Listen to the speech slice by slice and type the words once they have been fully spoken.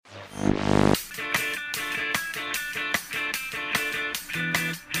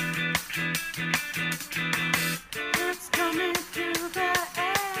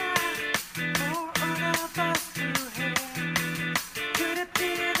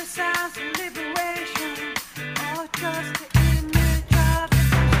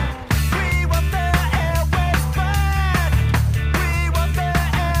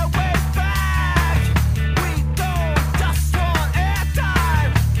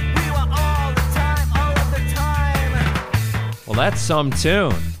That's some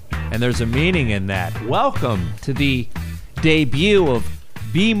tune. And there's a meaning in that. Welcome to the debut of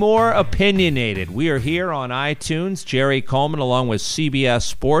Bmore Opinionated. We are here on iTunes. Jerry Coleman along with CBS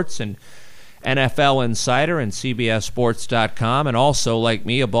Sports and NFL Insider and CBSSports.com. And also, like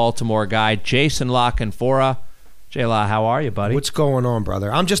me, a Baltimore guy, Jason Lockenfora. J-La, how are you, buddy? What's going on,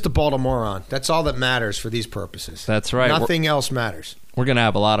 brother? I'm just a Baltimorean. That's all that matters for these purposes. That's right. Nothing else matters. We're going to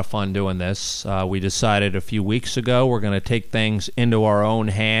have a lot of fun doing this. We decided a few weeks ago we're going to take things into our own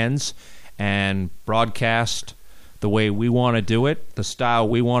hands and broadcast the way we want to do it, the style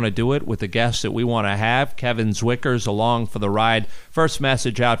we want to do it, with the guests that we want to have. Kevin Zwicker's along for the ride. First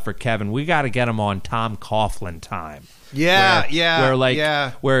message out for Kevin. We got to get him on Tom Coughlin time. Where you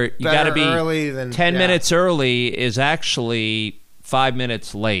got to be 10 minutes early is actually 5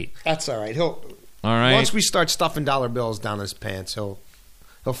 minutes late. That's all right. All right. Once we start stuffing dollar bills down his pants, he'll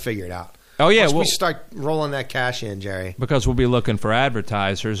figure it out. Oh yeah, once we start rolling that cash in, Jerry. Because we'll be looking for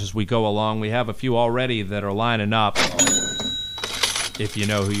advertisers as we go along. We have a few already that are lining up. If you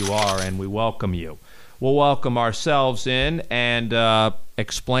know who you are, and we welcome you. We'll welcome ourselves in and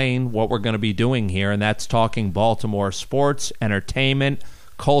explain what we're going to be doing here, and that's talking Baltimore sports, entertainment,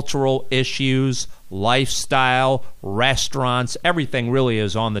 cultural issues, lifestyle, restaurants. Everything really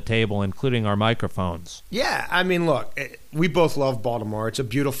is on the table, including our microphones. Yeah, I mean, look, we both love Baltimore. It's a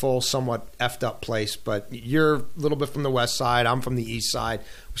beautiful, somewhat effed up place, but you're a little bit from the west side. I'm from the east side.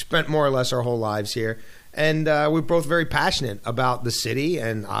 We spent more or less our whole lives here. And we're both very passionate about the city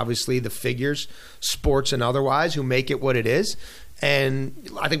and obviously the figures, sports and otherwise, who make it what it is. And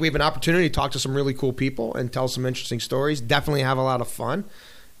I think we have an opportunity to talk to some really cool people and tell some interesting stories, definitely have a lot of fun,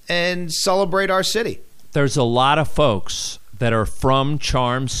 and celebrate our city. There's a lot of folks that are from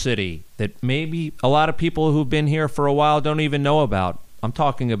Charm City that maybe a lot of people who've been here for a while don't even know about. I'm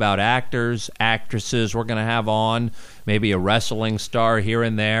talking about actors, actresses we're going to have on, maybe a wrestling star here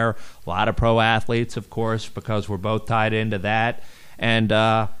and there, a lot of pro athletes, of course, because we're both tied into that, and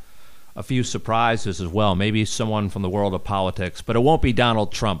a few surprises as well, maybe someone from the world of politics. But it won't be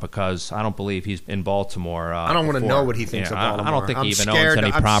Donald Trump because I don't believe he's in Baltimore. I don't want to know what he thinks of Baltimore. I don't think he even owns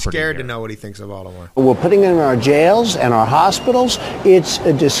any property I'm scared here. to know what he thinks of Baltimore. We're putting him in our jails and our hospitals. It's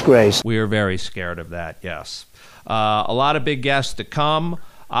a disgrace. We are very scared of that, yes. A lot of big guests to come.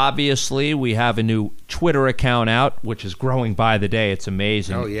 Obviously, we have a new Twitter account out, which is growing by the day. It's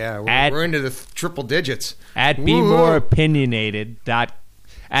amazing. Oh, yeah. We're into the triple digits. At Bmore Opinionated.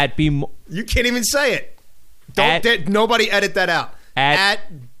 You can't even say it. Nobody edit that out. At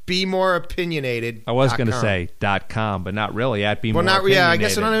Bmore Opinionated. I was going to say .com, but not really. At Bmore Opinionated. Yeah, I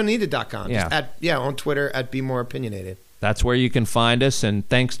guess I don't need the .com. Yeah. Just on Twitter, at Bmore Opinionated. That's where you can find us. And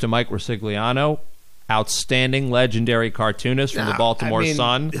thanks to Mike Resigliano, outstanding, legendary cartoonist from the Baltimore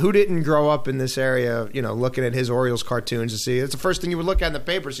Sun. Who didn't grow up in this area, looking at his Orioles cartoons to see? It's the first thing you would look at in the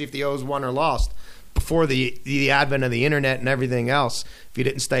paper, see if the O's won or lost before the advent of the internet and everything else, if you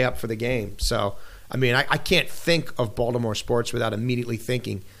didn't stay up for the game. So, I can't think of Baltimore sports without immediately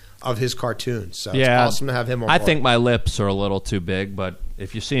thinking of his cartoons. So it's awesome to have him on board. I think my lips are a little too big, but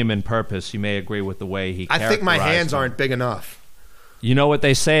if you see him in purpose, you may agree with the way he characterized I think my hands them. aren't big enough. You know what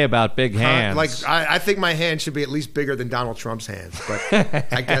they say about big hands. I think my hand should be at least bigger than Donald Trump's hands, but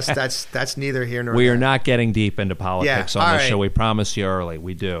I guess that's neither here nor there. We are not getting deep into politics on this show. We promise you early.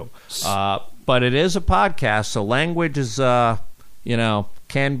 We do. But it is a podcast, so language is,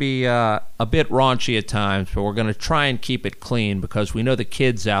 can be a bit raunchy at times, but we're going to try and keep it clean because we know the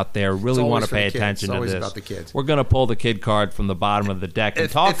kids out there really want to pay attention to this. It's always about the kids. We're going to pull the kid card from the bottom of the deck and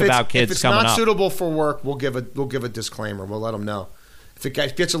talk about kids coming up. If it's not suitable for work, we'll give a disclaimer. We'll let them know. If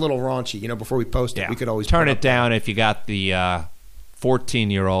it gets a little raunchy, before we post it, we could always turn it down if you got the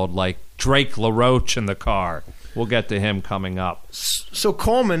 14-year-old like Drake LaRoche in the car. We'll get to him coming up. So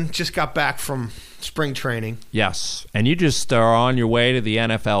Coleman just got back from spring training. Yes, and you just are on your way to the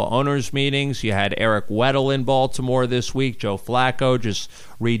NFL owners' meetings. You had Eric Weddle in Baltimore this week. Joe Flacco just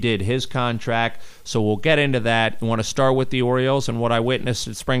redid his contract. So we'll get into that. You want to start with the Orioles and what I witnessed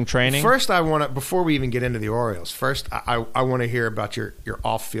at spring training? First, before we even get into the Orioles, I want to hear about your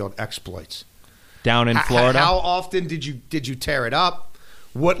off-field exploits. Down in Florida? How often did you tear it up?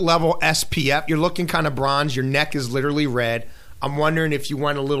 What level SPF? You're looking kind of bronze. Your neck is literally red. I'm wondering if you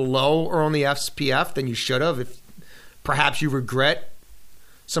went a little low or on the SPF than you should have. If perhaps you regret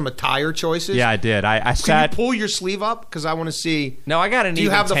some attire choices. Yeah, I did. Can you pull your sleeve up? Because I want to see. No, I got an even tan. Do you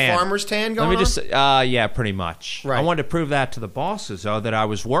have the farmer's tan going on? Yeah, pretty much. Right. I wanted to prove that to the bosses, though, that I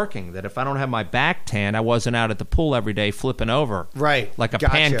was working. That if I don't have my back tan, I wasn't out at the pool every day flipping over. Right. Like a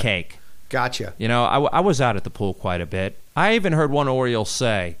pancake. Gotcha. I was out at the pool quite a bit. I even heard one Oriole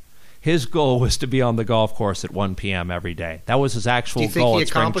say, His goal was to be on the golf course at 1 p.m. every day. That was his actual Do you think goal he at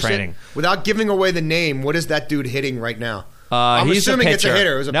spring accomplished training. it? Without giving away the name, what is that dude hitting right now? I'm He's assuming a it's a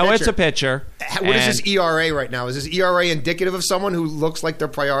hitter. It was a no, pitcher. it's a pitcher. What is his ERA right now? Is his ERA indicative of someone who looks like their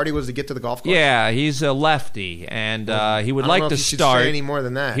priority was to get to the golf course? Yeah, he's a lefty, and he would I don't like know to if you should start. say any more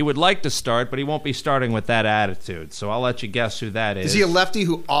than that. He would like to start, but he won't be starting with that attitude. So I'll let you guess who that is. Is he a lefty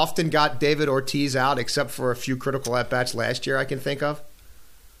who often got David Ortiz out, except for a few critical at-bats last year I can think of?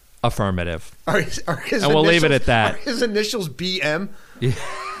 Affirmative. Are his And we'll leave it at that. Are his initials BM? Yeah.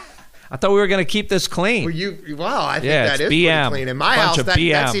 I thought we were going to keep this clean. Wow, I think that it's is BM. pretty clean. In my Bunch house, of that's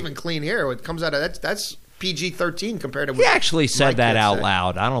BM. even clean here. It comes out of that's PG-13 compared to what He actually said Mike that would out say.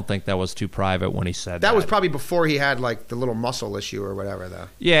 loud. I don't think that was too private when he said that. That was probably before he had like the little muscle issue or whatever, though.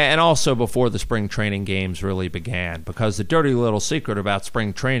 Yeah, and also before the spring training games really began, because the dirty little secret about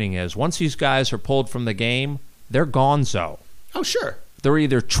spring training is once these guys are pulled from the game, they're gonzo. Oh, sure. They're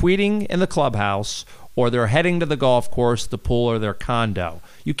either tweeting in the clubhouse or they're heading to the golf course, the pool, or their condo.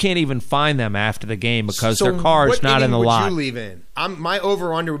 You can't even find them after the game because their car's not in the lot. What inning would you leave in? My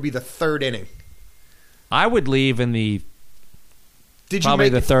over-under would be the third inning. I would leave in the probably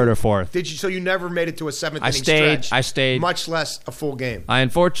the third or fourth. Did you? So you never made it to a seventh inning I stretch? stayed. Much less a full game.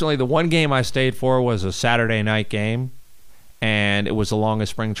 Unfortunately, the one game I stayed for was a Saturday night game, and it was the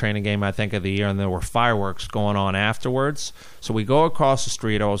longest spring training game, I think, of the year, and there were fireworks going on afterwards. So we go across the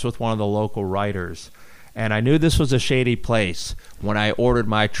street. I was with one of the local writers, and I knew this was a shady place when I ordered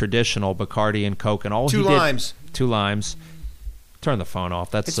my traditional Bacardi and Coke, and all Two limes. Turn the phone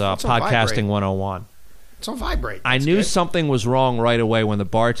off. That's It's on podcasting vibrate. 101. It's on vibrate. I That's knew good. something was wrong right away when the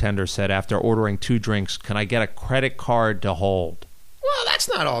bartender said, after ordering 2 drinks, "Can I get a credit card to hold?" Well, that's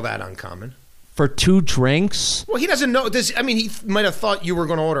not all that uncommon. For 2 drinks? Well, he doesn't know this. I mean, he might have thought you were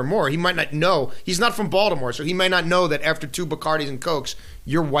going to order more. He might not know. He's not from Baltimore, so he might not know that after 2 Bacardis and Cokes,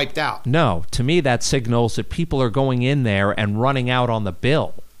 you're wiped out. No. To me, that signals that people are going in there and running out on the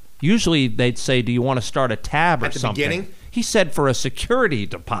bill. Usually, they'd say, "Do you want to start a tab or At the something?" beginning? He said for a security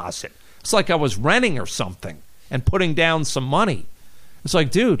deposit. It's like I was renting or something and putting down some money. It's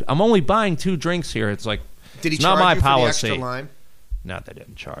like, dude, I'm only buying 2 drinks here. It's like, Did he it's not charge my you policy. for the extra lime? No, they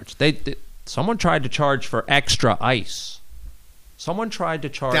didn't charge. Someone tried to charge for extra ice. Someone tried to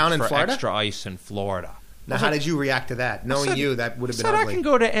charge Down in for Florida? extra ice in Florida. Now, how did you react to that? Knowing said- you, that would have been I ugly. can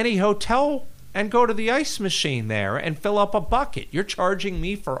go to any hotel and go to the ice machine there and fill up a bucket. You're charging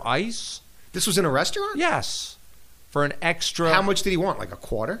me for ice? This was in a restaurant? Yes. For an extra... How much did he want? Like a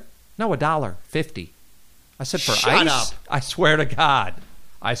quarter? No, $1.50. I said for Shut ice? up. I swear to God.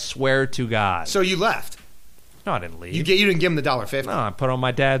 I swear to God. So you left. No, I didn't leave. You didn't give him the $1.50. No, I put on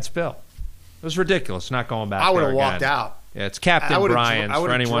my dad's bill. It was ridiculous. Not going back I would there have walked again. out. Yeah, it's Captain I would've Brian's I for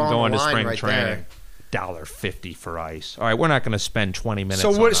would've anyone drawn going a to line spring right training. there. $1.50 for ice. All right, we're not going to spend 20 minutes.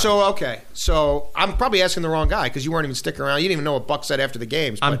 So on what? ice. So okay. So I'm probably asking the wrong guy because you weren't even sticking around. You didn't even know what Buck said after the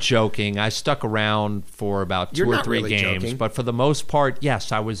games. I'm but joking. I stuck around for about 2 You're or not 3 really games, joking. but for the most part,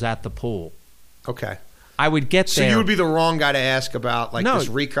 yes, I was at the pool. okay. I would get So there. you would be the wrong guy to ask about like No. this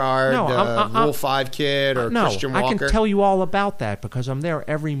Ricard, No, I'm- Rule 5 kid, or no, Christian Walker. I can tell you all about that because I'm there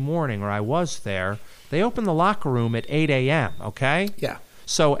every morning, or I was there. They open the locker room at 8 a.m., okay? Yeah.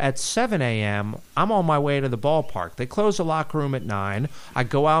 So at 7 a.m., I'm on my way to the ballpark. They close the locker room at 9. I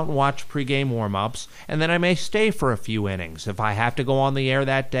go out and watch pregame warm-ups, and then I may stay for a few innings. If I have to go on the air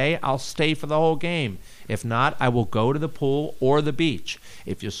that day, I'll stay for the whole game. If not, I will go to the pool or the beach.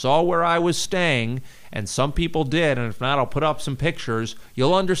 If you saw where I was staying, and some people did, and if not, I'll put up some pictures,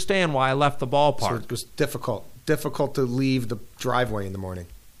 you'll understand why I left the So ballpark. it was difficult to leave the driveway in the morning.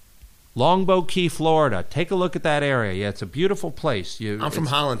 Longboat Key, Florida. Take a look at that area. Yeah, it's a beautiful place. I'm from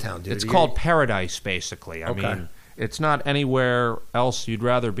Hollandtown, dude. It's called paradise, basically. I Okay. mean, it's not anywhere else you'd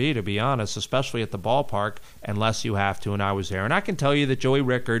rather be, to be honest, especially at the ballpark, unless you have to, and I was there. And I can tell you that Joey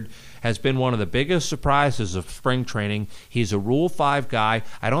Rickard has been one of the biggest surprises of spring training. He's a Rule 5 guy.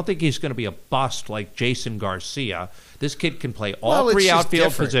 I don't think he's going to be a bust like Jason Garcia. This kid can play all Well, 3 it's just outfield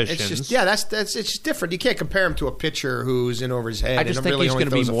different. positions. It's just, yeah, that's it's just different. You can't compare him to a pitcher who's in over his head. I just and think really he's only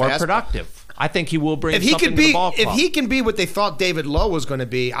going to be throws a more fastball. productive. I think he will bring If he something could to the be, ball club. if he can be what they thought David Lowe was going to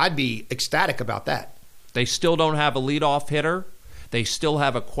be, I'd be ecstatic about that. They still don't have a leadoff hitter. They still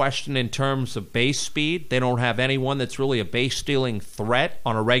have a question in terms of base speed. They don't have anyone that's really a base-stealing threat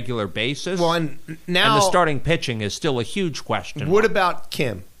on a regular basis. Well, and now and the starting pitching is still a huge question. What about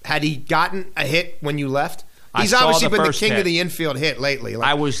Kim? Had he gotten a hit when you left? I He's saw obviously the been the first king hit. of the infield hit lately.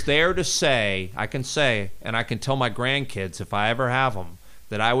 I was there to say, and I can tell my grandkids if I ever have them,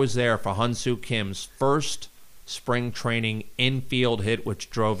 that I was there for Hyun-Soo Kim's first spring training infield hit which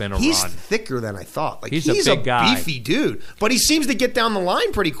drove in a He's run. thicker than I thought. Like He's a big guy. Beefy dude, but he seems to get down the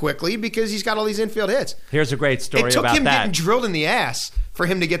line pretty quickly because he's got all these infield hits. Here's a great story about that. It took him getting drilled in the ass for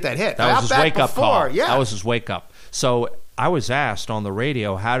him to get that hit. That was his wake-up call. Yeah. That was his wake-up. So I was asked on the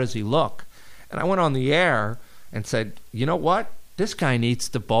radio, how does he look? And I went on the air and said, you know what? This guy needs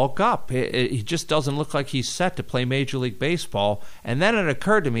to bulk up. He just doesn't look like he's set to play Major League Baseball. And then it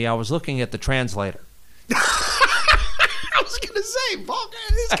occurred to me, I was looking at the translator. I was going to say, bulk,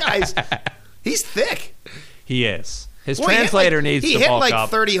 this guy's, he's thick. He is. His translator needs to bulk up. He hit like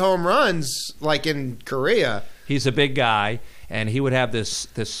 30 home runs like in Korea. He's a big guy, and he would have this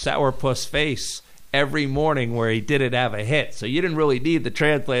sourpuss face every morning where he didn't have a hit. So you didn't really need the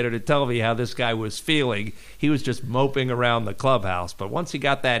translator to tell me how this guy was feeling. He was just moping around the clubhouse. But once he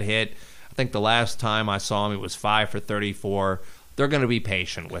got that hit, I think the last time I saw him, it was 5 for 34. They're going to be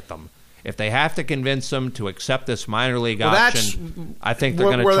patient with him. If they have to convince him to accept this minor league option, I think they're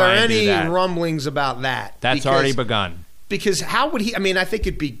going to try and do that. Were there any rumblings about that? That's already begun. Because how would he – I mean, I think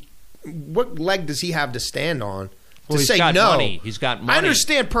it'd be – what leg does he have to stand on? Well, he's got money. He's got money. I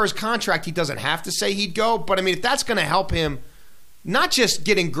understand per his contract he doesn't have to say he'd go, but I mean if that's going to help him not just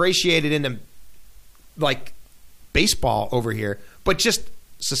get ingratiated into like baseball over here, but just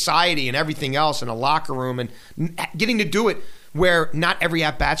society and everything else in a locker room and getting to do it where not every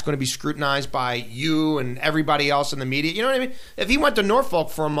at-bat's going to be scrutinized by you and everybody else in the media. You know what I mean? If he went to Norfolk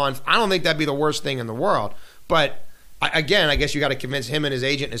for a month, I don't think that'd be the worst thing in the world. But again, I guess you got to convince him and his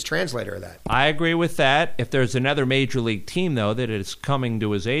agent and his translator of that. I agree with that. If there's another major league team, though, that is coming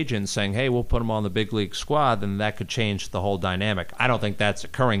to his agent saying, hey, we'll put him on the big league squad, then that could change the whole dynamic. I don't think that's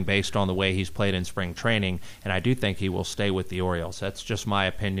occurring based on the way he's played in spring training, and I do think he will stay with the Orioles. That's just my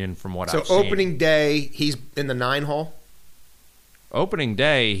opinion from what I've seen. So opening day, he's in the 9-hole? Opening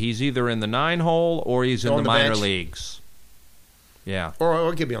day, he's either in the 9-hole or he's in the minor leagues. Yeah.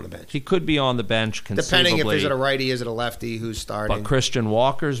 Or he could be on the bench. He could be on the bench conceivably. Depending if is it a righty, is it a lefty, who's starting. But Christian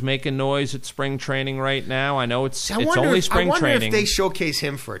Walker's making noise at spring training right now. I know it's only spring training. I wonder if they showcase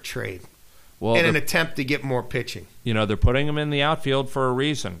him for a trade in an attempt to get more pitching. You know, they're putting him in the outfield for a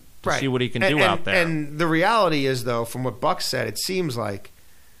reason, to see what he can do out there. And the reality is, though, from what Buck said, it seems like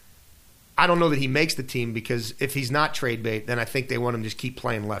I don't know that he makes the team because if he's not trade bait, then I think they want him to just keep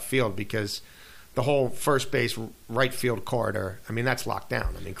playing left field because the whole first base, right field corridor, I mean, that's locked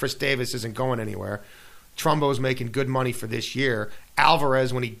down. I mean, Chris Davis isn't going anywhere. Trumbo's making good money for this year.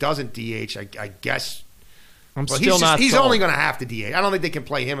 Alvarez, when he doesn't DH, I guess. He's only going to have to DH. I don't think they can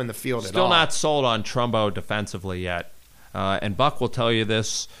play him in the field at all. Still not sold on Trumbo defensively yet. And Buck will tell you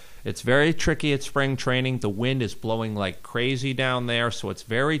this. It's very tricky at spring training. The wind is blowing like crazy down there, so it's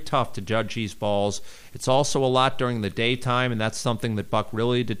very tough to judge these balls. It's also a lot during the daytime, and that's something that Buck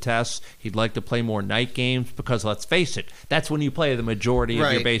really detests. He'd like to play more night games because, let's face it, that's when you play the majority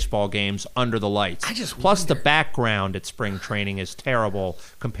of your baseball games under the lights. Plus, the background at spring training is terrible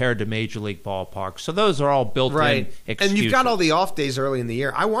compared to Major League ballparks. So those are all built-in excuses. And you've got all the off days early in the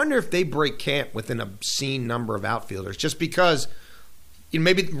year. I wonder if they break camp with an obscene number of outfielders just because –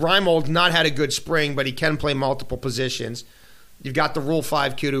 maybe Reimold's not had a good spring, but he can play multiple positions. You've got the Rule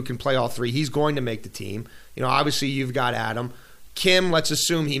 5 kid who can play all three. He's going to make the team. Obviously you've got Adam. Kim, let's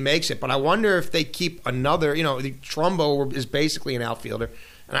assume he makes it. But I wonder if they keep another, Trumbo is basically an outfielder.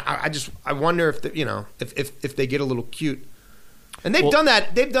 And I wonder if, if they get a little cute. And they've done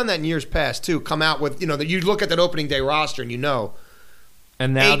that in years past too. Come out with, you look at that opening day roster and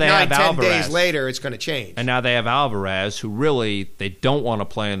and now 8, they 9, have 10 Alvarez. days later, it's going to change. And now they have Alvarez, who really they don't want to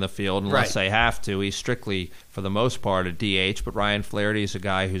play in the field unless they have to. He's strictly, for the most part, a DH. But Ryan Flaherty is a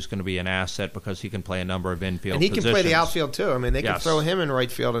guy who's going to be an asset because he can play a number of infield positions. And he can play the outfield, too. I mean, they can throw him in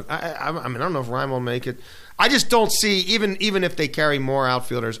right field. And I don't know if Ryan will make it. I just don't see, even if they carry more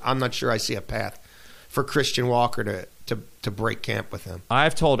outfielders, I'm not sure I see a path for Christian Walker to break camp with him.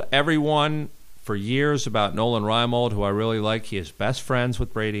 I've told everyone for years about Nolan Reimold, who I really like. He is best friends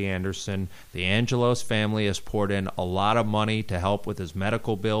with Brady Anderson. The Angelos family has poured in a lot of money to help with his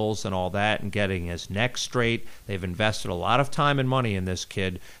medical bills and all that and getting his neck straight. They've invested a lot of time and money in this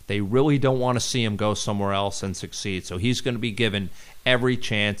kid. They really don't want to see him go somewhere else and succeed. So he's going to be given every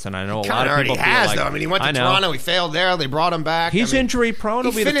chance, and I know a lot of people feel like... though. I mean, he went to Toronto, he failed there, they brought him back. He's injury prone,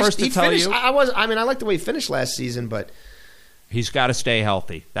 he'll be the first to tell you. I like the way he finished last season, but... He's got to stay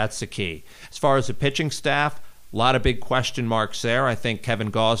healthy. That's the key. As far as the pitching staff, a lot of big question marks there. I think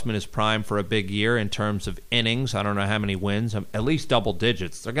Kevin Gausman is primed for a big year in terms of innings. I don't know how many wins. At least double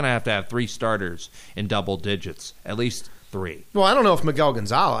digits. They're going to have 3 starters in double digits. At least 3. Well, I don't know if Miguel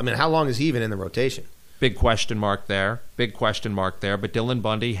Gonzalez, how long is he even in the rotation? Big question mark there. But Dylan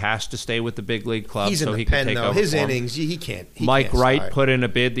Bundy has to stay with the big league club. He's in so the he pen, can take though. over His for him. innings, he can't. Mike Wright start. put in a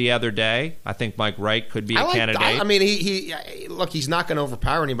bid the other day. I think Mike Wright could be a candidate. I mean, look, he's not going to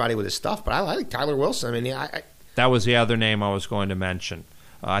overpower anybody with his stuff, but I like Tyler Wilson. I mean, that was the other name I was going to mention.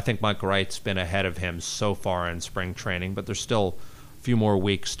 I think Mike Wright's been ahead of him so far in spring training, but there's still a few more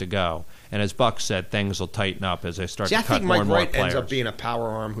weeks to go. And as Buck said, things will tighten up as they start to cut more and more players. I think Mike Wright ends up being a power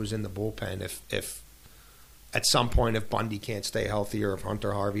arm who's in the bullpen if at some point if Bundy can't stay healthy or if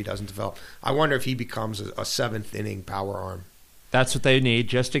Hunter Harvey doesn't develop. I wonder if he becomes a seventh-inning power arm. That's what they need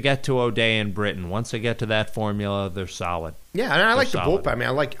just to get to O'Day and Britton. Once they get to that formula, they're solid. Yeah, and I like the bullpen. I mean,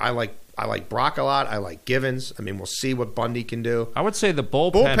 I like Brock a lot. I like Givens. I mean, we'll see what Bundy can do. I would say the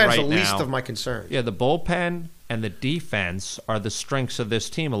bullpen's right now, the least of my concerns. Yeah, the bullpen and the defense are the strengths of this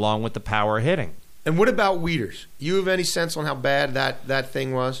team, along with the power hitting. And what about Wieters? You have any sense on how bad that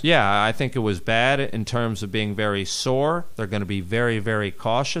thing was? Yeah, I think it was bad in terms of being very sore. They're going to be very, very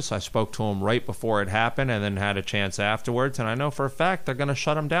cautious. I spoke to him right before it happened and then had a chance afterwards, and I know for a fact they're going to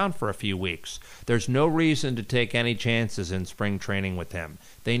shut him down for a few weeks. There's no reason to take any chances in spring training with him.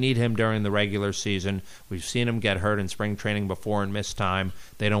 They need him during the regular season. We've seen him get hurt in spring training before and miss time.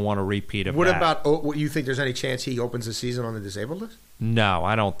 They don't want a repeat of that. What about, you think there's any chance he opens the season on the disabled list? No,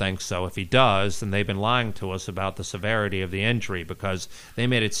 I don't think so. If he does, then they've been lying to us about the severity of the injury because they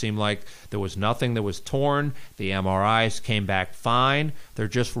made it seem like there was nothing that was torn. The MRIs came back fine. They're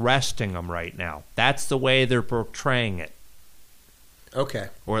just resting him right now. That's the way they're portraying it. Okay.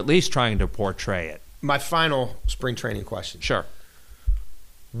 Or at least trying to portray it. My final spring training question. Sure.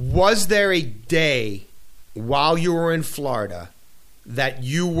 Was there a day while you were in Florida that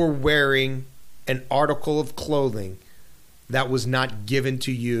you were wearing an article of clothing that was not given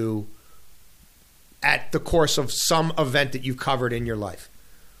to you at the course of some event that you covered in your life?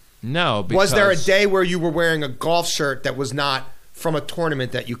 No, because... Was there a day where you were wearing a golf shirt that was not from a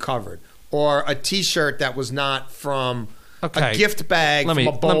tournament that you covered? Or a T-shirt that was not from a gift bag from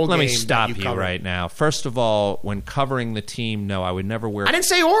a bowl game? Let me stop you covered? right now. First of all, when covering the team, no, I would never wear... I didn't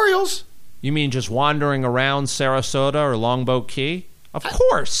say Orioles. You mean just wandering around Sarasota or Longboat Key? Of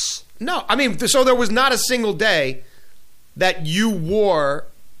course. No, I mean, so there was not a single day that you wore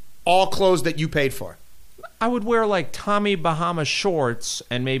all clothes that you paid for. I would wear like Tommy Bahama shorts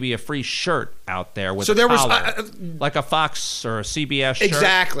and maybe a free shirt out there with so there collar, was like a Fox or a CBS shirt.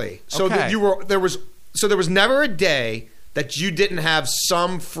 Exactly. So okay. there was never a day that you didn't have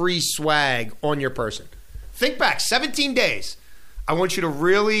some free swag on your person. Think back, 17 days. I want you to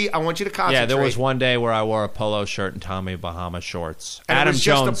concentrate. Yeah, there was one day where I wore a polo shirt and Tommy Bahama shorts. And Adam it was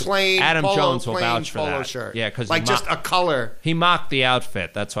Jones, just a plain Adam polo, Jones will plain vouch for polo that. shirt. Yeah, because like just a color. He mocked the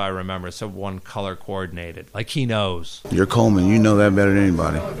outfit. That's what I remember. So one color coordinated, like he knows. You're Coleman. You know that better than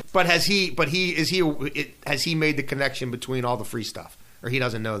anybody. But has he made the connection between all the free stuff, or he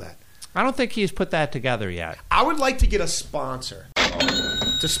doesn't know that? I don't think he's put that together yet. I would like to get a sponsor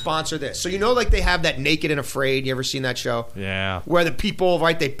to sponsor this. So like they have that Naked and Afraid. You ever seen that show? Yeah. Where the people,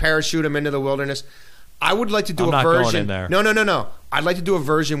 right, they parachute them into the wilderness. I would like to do I'm a version. Not going in there. No. I'd like to do a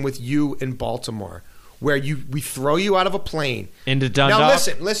version with you in Baltimore where we throw you out of a plane. Into Dundalk? Now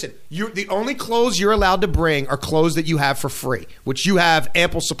listen. The only clothes you're allowed to bring are clothes that you have for free, which you have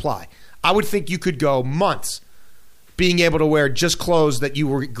ample supply. I would think you could go months being able to wear just clothes that you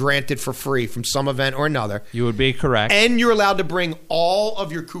were granted for free from some event or another. You would be correct. And you're allowed to bring all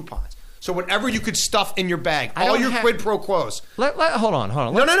of your coupons. So whatever you could stuff in your bag, all your quid pro quos. Hold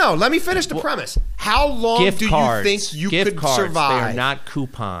on. No. Let me finish the premise. How long do you think you could survive? They are not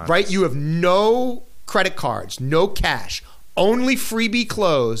coupons. Right? You have no credit cards, no cash, only freebie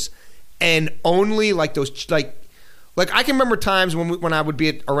clothes, and only like those Like I can remember times when I would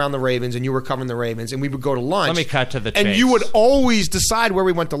be around the Ravens and you were covering the Ravens and we would go to lunch. Let me cut to the chase. And you would always decide where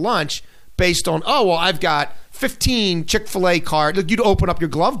we went to lunch based on, I've got 15 Chick-fil-A cards. Like, you'd open up your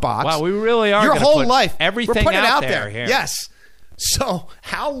glove box. Wow, we really are your gonna whole put life. Everything We're putting out it out there. here. Yes. So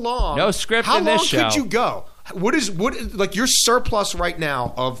how long? No script how in this long show. could you go? What is like your surplus right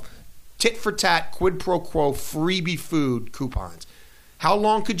now of tit for tat, quid pro quo, freebie food coupons? How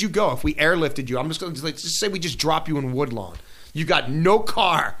long could you go if we airlifted you? I'm just going to just say we just drop you in Woodlawn. You got no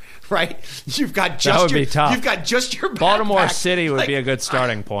car, right? You've got just that would be tough. You've got just your backpack. Baltimore City would be a good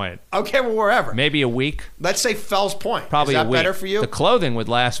starting point. Okay, well, wherever. Maybe a week. Let's say Fells Point. Probably is that a week. Better for you? The clothing would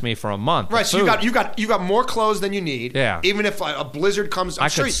last me for a month. Right. So you got more clothes than you need. Yeah. Even if a blizzard comes, I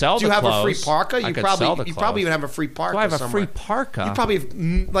could sell do the you have clothes. a free parka? I could sell the You clothes. probably even have a free parka. Do I have a somewhere. free parka? You probably have,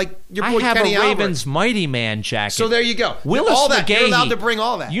 your boy I have Kenny a Albert. Ravens Mighty Man jacket. So there you go. Willis all that McGahee. you're allowed to bring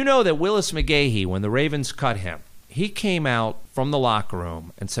all that. You know that Willis McGahee, when the Ravens cut him, He came out from the locker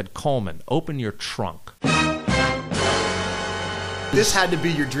room and said, "Coleman, open your trunk." This had to be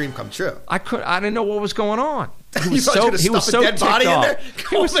your dream come true. I didn't know what was going on. He You was thought you were gonna stuff a dead body in there?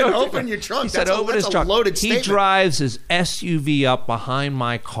 Coleman, open your trunk. He said, "Open his trunk." Loaded he statement. drives his SUV up behind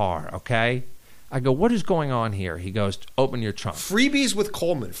my car. Okay, I go, "What is going on here?" He goes, "Open your trunk." Freebies with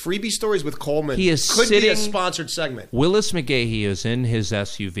Coleman. Freebie stories with Coleman. He is could be a sitting- sponsored segment. Willis McGahee is in his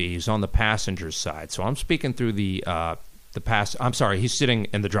SUV. He's on the passenger side. So I'm speaking through I'm sorry, he's sitting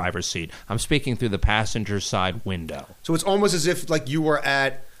in the driver's seat. I'm speaking through the passenger side window. So it's almost as if like you were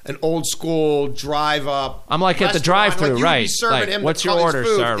at an old school drive up. I'm like at the drive-thru, like right? Be serving Like, him what's your his order,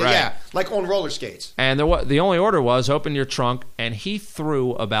 food. sir? Right. Yeah, like on roller skates. And the only order was open your trunk, and he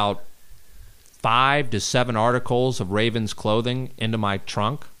threw about 5 to 7 articles of Ravens clothing into my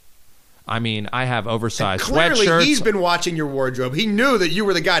trunk. I mean, I have oversized Clearly, sweatshirts. he's been watching your wardrobe. He knew that you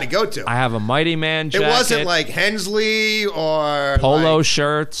were the guy to go to. I have a Mighty Man jacket. It wasn't like Hensley or polo like,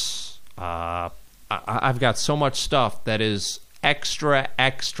 shirts. I've got so much stuff that is extra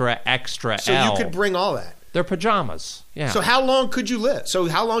So L. you could bring all that. They're pajamas. Yeah. So how long could you live? So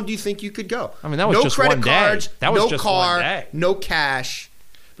how long do you think you could go? I mean, that was no just credit one day. cards, That was no just car, one day. no cash.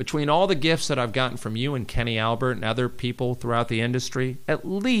 Between all the gifts that I've gotten from you and Kenny Albert and other people throughout the industry, at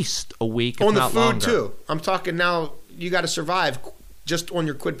least a week, if On the not food longer. too. I'm talking now. You got to survive just on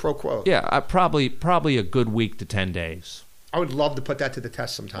your quid pro quo. Yeah, probably a good week to 10 days. I would love to put that to the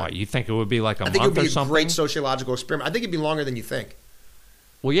test sometime. Why, you think it would be like a I think it month would or be a something? great sociological experiment. I think it'd be longer than you think.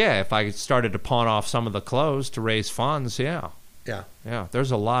 Well, yeah, if I started to pawn off some of the clothes to raise funds, yeah. Yeah. Yeah, there's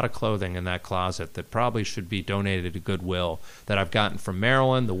a lot of clothing in that closet that probably should be donated to Goodwill that I've gotten from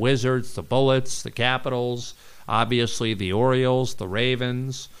Maryland, the Wizards, the Bullets, the Capitals, obviously the Orioles, the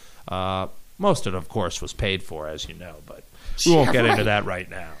Ravens. Most of it, of course, was paid for, as you know, but we won't get into that right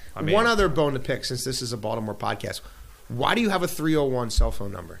now. I mean, one other bone to pick, since this is a Baltimore podcast. Why do you have a 301 cell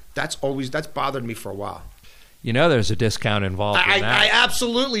phone number? That's bothered me for a while. you know there's a discount involved in that. I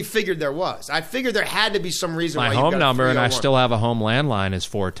absolutely figured there was. I figured there had to be some reason My why you home got number, and I 301. still have a home landline, is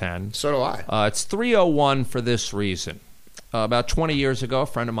 410. So do I. It's 301 for this reason. About 20 years ago, a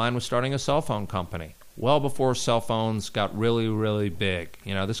friend of mine was starting a cell phone company. Well before cell phones got really, really big.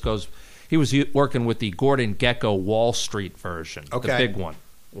 You know, he was working with the Gordon Gekko Wall Street version, the big one.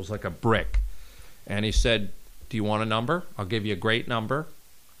 It was like a brick. And he said, "Do you want a number? I'll give you a great number."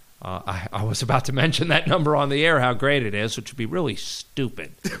 I was about to mention that number on the air, how great it is, which would be really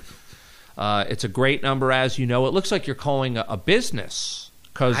stupid. It's a great number, as you know. It looks like you're calling a business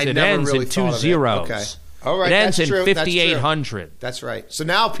because it ends really in 2 thought of it. zeros. Okay. All right, it ends that's in true. 5,800. That's right. So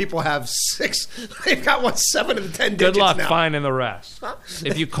now people have 6. They've got 7 of the 10 digits Good luck now. finding the rest.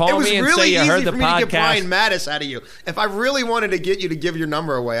 If you call me and really say you heard the It was really easy for me to get Brian podcast. Mattis out of you. If I really wanted to get you to give your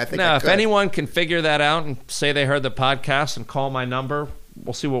number away, I think Now, I if could. anyone can figure that out and say they heard the podcast and call my number,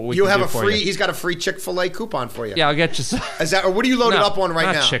 we'll see what we You'll can have do a for free. you. He's got a free Chick-fil-A coupon for you. Yeah, I'll get you some. Is that, or what are you loaded No, up on right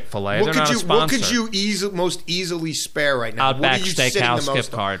not now? Chick-fil-A. What They're could not a you? What could sponsor. you most easily spare right now? Outback what are you sitting Steakhouse the most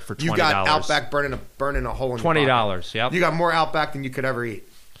gift on? card for $20. You got Outback burning a hole in your pocket. $20, yep. You got more Outback than you could ever eat.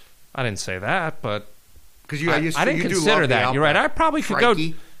 I didn't say that, but Because I didn't consider that. You're right. I probably could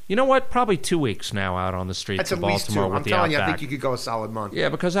Crikey. go. You know what? Probably 2 weeks now out on the streets That's of at least 2. Baltimore with I'm the telling you, I Outback. think you could go a solid month. Yeah,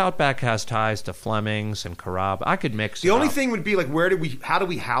 because Outback has ties to Fleming's and Carrabba. I could mix it The only up. thing would be like, how do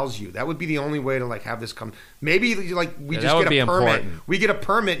we house you? That would be the only way to like have this come. Maybe like we Yeah, just that would get be a permit. important. We get a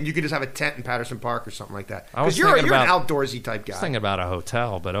permit, and you could just have a tent in Patterson Park or something like that. I was Because you're thinking an about- outdoorsy type I guy. was thinking about a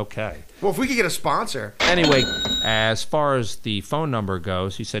hotel, but okay. Well, if we could get a sponsor, Anyway, as far as the phone number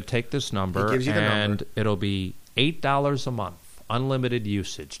goes, he said take this number, He gives you the and number. it'll be $8 a month, unlimited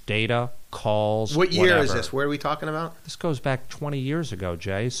usage, data, calls. what year is whatever. this? Where are we talking about? This goes back 20 years ago,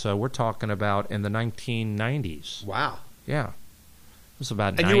 Jay. So we're talking about in the 1990s. Wow. Yeah, it was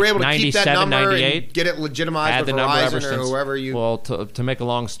about And you were able to keep that 97, number 98. and get it legitimized Had with the number ever Verizon or since. whoever you. Well, to make a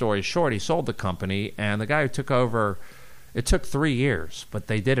long story short, he sold the company, and the guy who took over, it took 3 years, but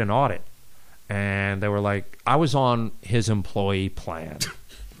they did an audit, and they were like, I was on his employee plan.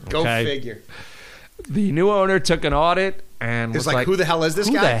 Go okay? figure. The new owner took an audit and It's was like, who the hell is this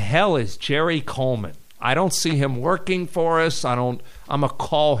who guy? the hell is Jerry Coleman? I don't see him working for us. I'm gonna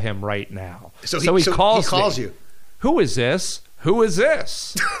call him right now. So he calls me. you. Who is this? Who is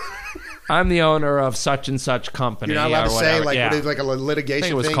this? I'm the owner of such and such company. You're not allowed or to say whatever. like Yeah. what is like a litigation I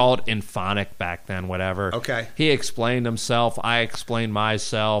think it was thing? called Inphonic back then, whatever. Okay. He explained himself. I explained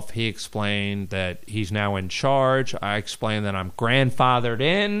myself. He explained that he's now in charge. I explained that I'm grandfathered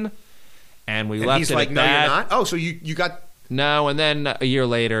in, and we And left he's it like, at no, that. you're not. Oh, so you got. No, and then a year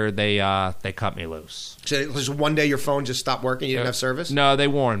later, they cut me loose. So just one day your phone just stopped working, you didn't have service? No, they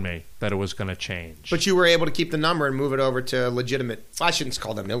warned me that it was going to change. But you were able to keep the number and move it over to legitimate. I shouldn't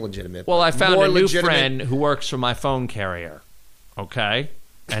call them illegitimate. Well, I found a new legitimate friend who works for my phone carrier, okay?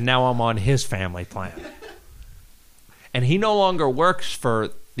 And now I'm on his family plan. And he no longer works for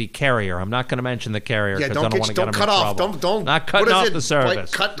the carrier. I'm not going to mention the carrier because I don't want to get him in trouble. Don't not cutting off the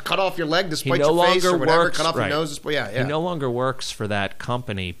service. Cut off your leg to spite your face or whatever. Cut off your nose. Yeah. He no longer works for that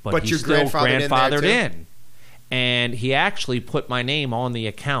company, but he's you're still grandfathered in. And he actually put my name on the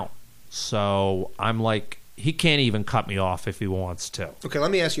account. So I'm like, he can't even cut me off if he wants to. Okay,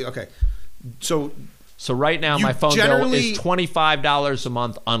 let me ask you. Okay, so right now my phone bill is $25 a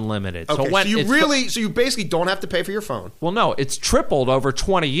month unlimited. Okay, so you basically don't have to pay for your phone. Well, no, it's tripled over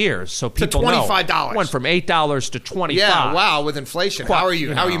 20 years, so people to $25. Know. It went from $8 to $25. Yeah, wow, with inflation. How are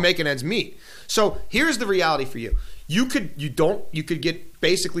you making ends meet? So here's the reality for you. You could get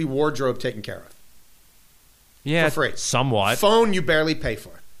basically wardrobe taken care of. Yeah, for free. Somewhat. Phone you barely pay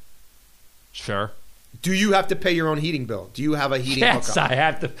for. Sure. Do you have to pay your own heating bill? Do you have a heating hookup? Yes, I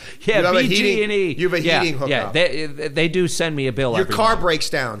have to. Yeah, BG&E. You have a heating hookup. Yeah, they do send me a bill Your every car month. breaks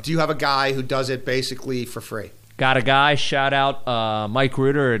down. Do you have a guy who does it basically for free? Got a guy, shout out Mike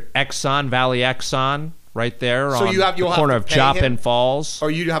Reuter at Exxon, Valley Exxon, right there on the corner of Joplin Falls.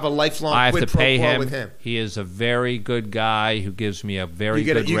 Or you have a lifelong I have quid to pay pro quo him. with him. He is a very good guy who gives me a very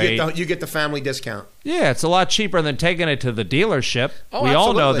good rate. You get the family discount. Yeah, it's a lot cheaper than taking it to the dealership. Oh, we absolutely.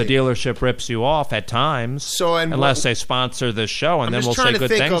 all know the delership rips you off at times, unless they sponsor this show, and then we'll say good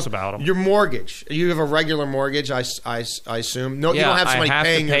things about them. Your mortgage. You have a regular mortgage, I assume. No, you don't have somebody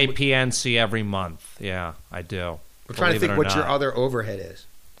paying. I have to pay PNC every month. Yeah, I do. I'm trying to think what your other overhead is.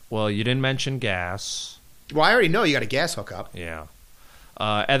 Well, you didn't mention gas. Well, I already know you got a gas hookup. Yeah.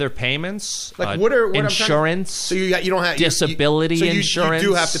 Other payments, like what insurance. So you don't have disability insurance. You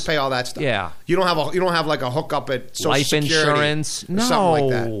do have to pay all that stuff. Yeah. You don't have like a hookup at Social Life Security insurance. or something like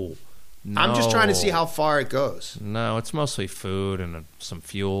that. No. I'm just trying to see how far it goes. No, it's mostly food and some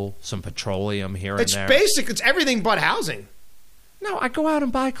fuel, some petroleum here and there. It's basic. It's everything but housing. No, I go out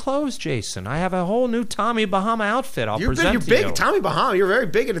and buy clothes, Jason. I have a whole new Tommy Bahama outfit. You're big Tommy Bahama. You're very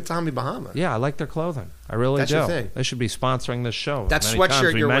big into Tommy Bahama. Yeah, I like their clothing. I really do. Your thing. They should be sponsoring this show. That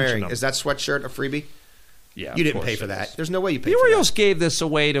sweatshirt you're wearing, is that sweatshirt a freebie? Yeah, you didn't pay for that. There's no way you paid the for that. The Orioles gave this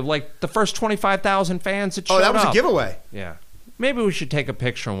away to like the first 25,000 fans that showed up. Oh, that was a giveaway. Yeah. Maybe we should take a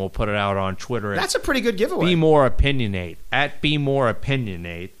picture and we'll put it out on Twitter. That's a pretty good giveaway. Bmore Opinionate, at Bmore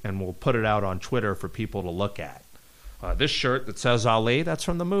Opinionate, and we'll put it out on Twitter for people to look at. This shirt that says Ali, that's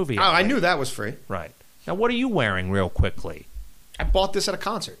from the movie. Oh, I knew that was free. Right. Now, what are you wearing real quickly? I bought this at a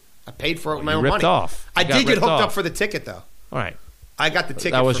concert. I paid for it with my own money. Ripped off. I did get hooked up for the ticket, though. All right. I got the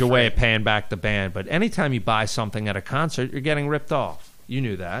ticket. That was your way of paying back the band. But anytime you buy something at a concert, you're getting ripped off. You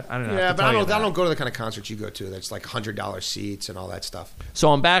knew that. I don't know. Yeah, but I don't go to the kind of concerts you go to. That's like $100 seats and all that stuff.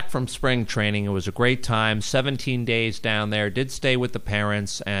 So I'm back from spring training. It was a great time. 17 days down there. Did stay with the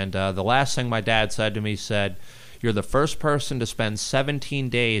parents. And the last thing my dad said to me said, "You're the first person to spend 17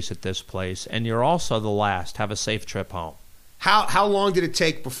 days at this place, and you're also the last. Have a safe trip home." How long did it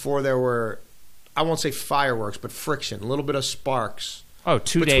take before there were, I won't say fireworks, but friction, a little bit of sparks? Oh,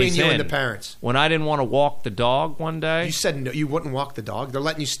 2 days between you in, and the parents. When I didn't want to walk the dog one day. You said no, you wouldn't walk the dog. They're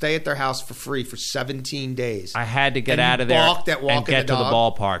letting you stay at their house for free for 17 days. I had to get out of there and get to the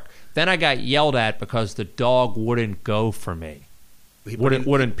ballpark. Then I got yelled at because the dog wouldn't go for me.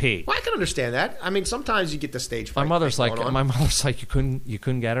 Wouldn't pee. Well, I can understand that. I mean, sometimes you get the stage fright. My mother's like, you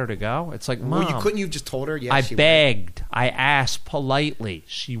couldn't get her to go. It's like, Mom, well, you just told her. Yeah, I begged. I asked politely.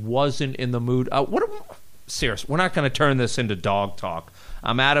 She wasn't in the mood. Serious. We're not going to turn this into dog talk.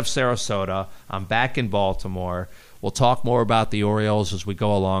 I'm out of Sarasota. I'm back in Baltimore. We'll talk more about the Orioles as we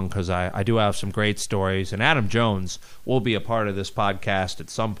go along because I do have some great stories. And Adam Jones will be a part of this podcast at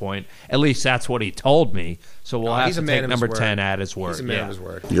some point. At least that's what he told me. So we'll have to take number 10 at his word. He's a man of his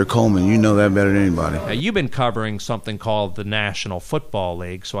word. You're Coleman. You know that better than anybody. Now, you've been covering something called the National Football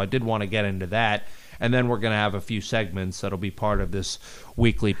League, so I did want to get into that. And then we're going to have a few segments that'll be part of this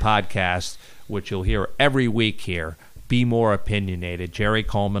weekly podcast, which you'll hear every week here. Be More Opinionated. Jerry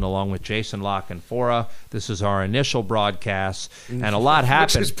Coleman along with Jason Lockenfora. This is our initial broadcast, and a lot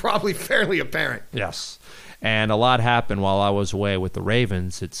happened. Which is probably fairly apparent. Yes. And a lot happened while I was away with the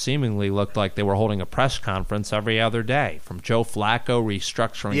Ravens. It seemingly looked like they were holding a press conference every other day, from Joe Flacco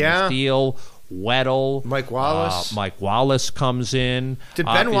restructuring the deal, Weddle. Mike Wallace. Mike Wallace comes in. Did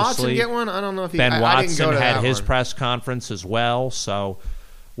Ben Watson get one? I don't know if he Ben Watson I didn't go to had his press conference as well, so...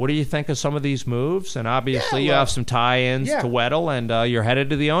 What do you think of some of these moves? And obviously you have some tie-ins to Weddle, and you're headed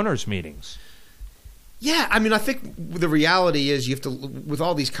to the owners' meetings. Yeah, I mean, I think the reality is you have to, with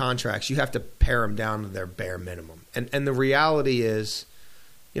all these contracts, you have to pare them down to their bare minimum. And the reality is,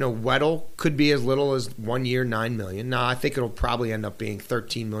 Weddle could be as little as 1 year, $9 million. Now, I think it'll probably end up being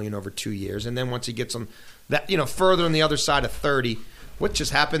 $13 million over 2 years. And then once he gets them that, further on the other side of 30, what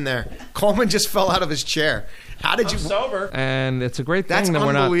just happened there? Coleman just fell out of his chair. How did you? I'm sober. And it's a great thing that's that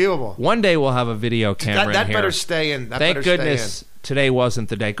we're not. Unbelievable. One day we'll have a video camera that in here. better stay in. Thank goodness today wasn't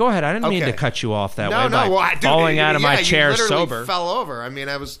the day. Go ahead. I didn't mean to cut you off that way. No. Well, falling out of my chair you literally sober. Fell over. I mean,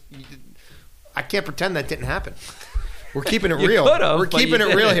 I can't pretend that didn't happen. We're keeping it real. We're keeping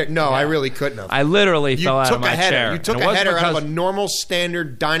it real here. No, I really couldn't have. I literally fell out of my chair. You took a header out of a normal,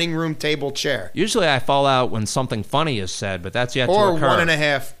 standard dining room table chair. Usually I fall out when something funny is said, but that's yet to occur. Or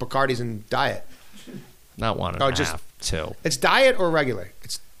 1.5 Bacardis in diet. Not 1.5, 2. It's diet or regular?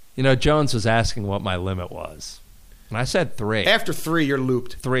 Jones was asking what my limit was. And I said 3. After 3, you're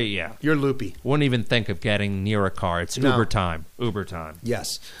looped. 3, yeah. You're loopy. Wouldn't even think of getting near a car. It's Uber time. Uber time.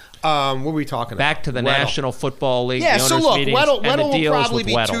 Yes. What were we talking about? Back to the National Football League. Yeah, so look, Weddle will probably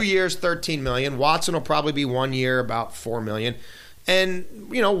be Weddle. 2 years, $13 million. Watson will probably be 1 year, about $4 million. And,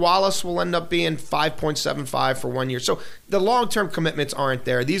 Wallace will end up being 5.75 for 1 year. So the long-term commitments aren't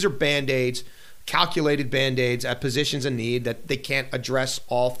there. These are Band-Aids, calculated Band-Aids at positions of need that they can't address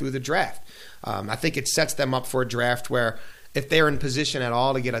all through the draft. I think it sets them up for a draft where if they're in position at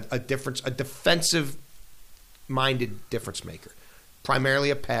all to get a defensive-minded difference maker,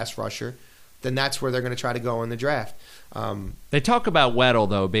 primarily a pass rusher, then that's where they're going to try to go in the draft. They talk about Weddle,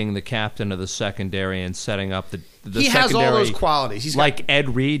 though, being the captain of the secondary and setting up the he secondary. He has all those qualities. He's like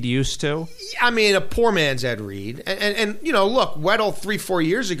Ed Reed used to? I mean, a poor man's Ed Reed. And look, Weddle 3-4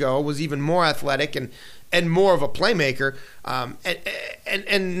 years ago was even more athletic and more of a playmaker.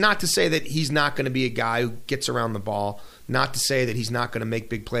 And not to say that he's not going to be a guy who gets around the ball, not to say that he's not going to make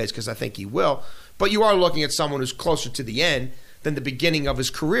big plays, because I think he will. But you are looking at someone who's closer to the end than the beginning of his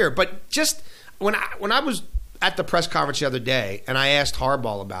career. But just when I was at the press conference the other day and I asked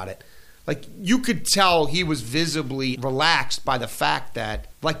Harbaugh about it, like, you could tell he was visibly relaxed by the fact that,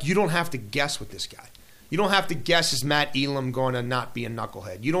 like, you don't have to guess with this guy. You don't have to guess, is Matt Elam going to not be a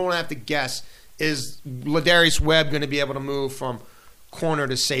knucklehead? You don't have to guess, is Ladarius Webb going to be able to move from corner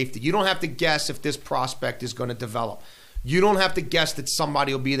to safety? You don't have to guess if this prospect is going to develop. You don't have to guess that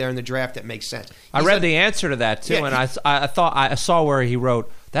somebody will be there in the draft that makes sense. I read the answer to that, too, and I thought I saw where he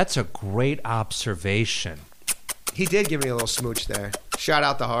wrote, "That's a great observation." He did give me a little smooch there. Shout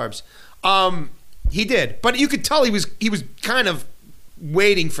out to Harbs. He did. But you could tell he was kind of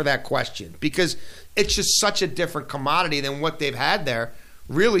waiting for that question, because it's just such a different commodity than what they've had there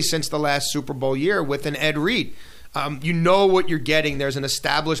really since the last Super Bowl year with an Ed Reed. You know what you're getting. There's an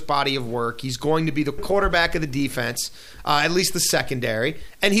established body of work. He's going to be the quarterback of the defense, at least the secondary,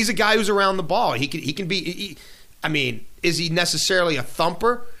 and he's a guy who's around the ball. He can be. I mean, is he necessarily a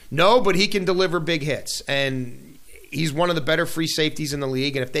thumper? No, but he can deliver big hits, and he's one of the better free safeties in the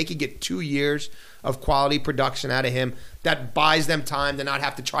league. And if they could get 2 years of quality production out of him, that buys them time to not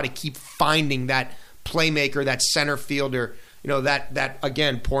have to try to keep finding that playmaker, that center fielder. That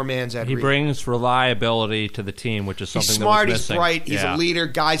again, poor man's Ed Reed. He brings reliability to the team, which is something he's smart, that was missing. He's bright, he's a leader.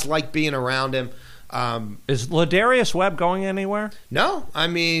 Guys like being around him. Is Ladarius Webb going anywhere? No. I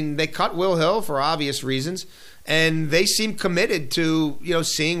mean, they cut Will Hill for obvious reasons, and they seem committed to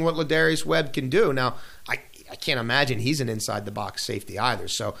seeing what Ladarius Webb can do. Now, I can't imagine he's an inside-the-box safety either.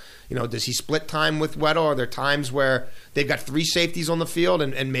 So, does he split time with Weddle? Are there times where they've got 3 safeties on the field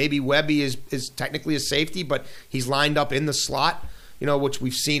and maybe Webby is technically a safety, but he's lined up in the slot, which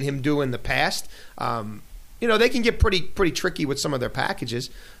we've seen him do in the past? They can get pretty tricky with some of their packages.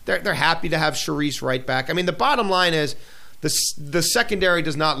 They're happy to have Sharice right back. I mean, the bottom line is the secondary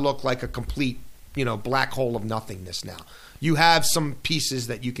does not look like a complete, black hole of nothingness now. You have some pieces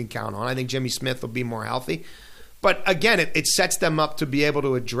that you can count on. I think Jimmy Smith will be more healthy. But again, it sets them up to be able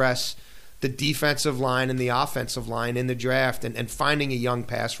to address the defensive line and the offensive line in the draft and finding a young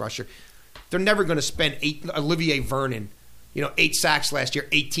pass rusher. They're never going to spend Olivier Vernon, 8 sacks last year,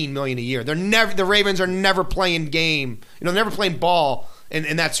 $18 million a year. The Ravens are never playing never playing ball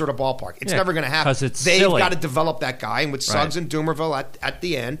in that sort of ballpark. It's never going to happen. Because it's They've silly. got to develop that guy. And with Suggs and Doomerville at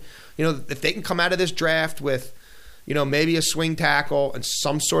the end, if they can come out of this draft with maybe a swing tackle and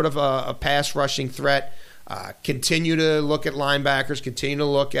some sort of a pass rushing threat, continue to look at linebackers, continue to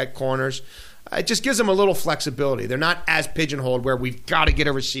look at corners. It just gives them a little flexibility. They're not as pigeonholed where we've got to get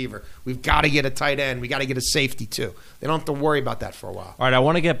a receiver, we've got to get a tight end, we got to get a safety too. They don't have to worry about that for a while. All right, I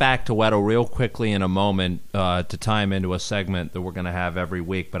want to get back to Weddle real quickly in a moment to tie him into a segment that we're going to have every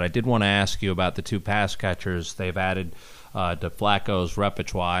week. But I did want to ask you about the 2 pass catchers they've added de Flacco's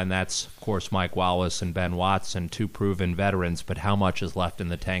repertoire, and that's, of course, Mike Wallace and Ben Watson, two proven veterans, but how much is left in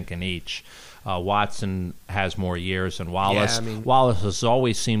the tank in each? Watson has more years than Wallace. Yeah, I mean, Wallace has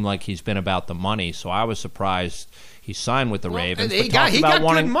always seemed like he's been about the money, so I was surprised he signed with the Ravens. He got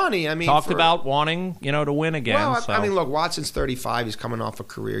good money. I mean, about wanting, to win again. Well, so. I mean, look, Watson's 35. He's coming off a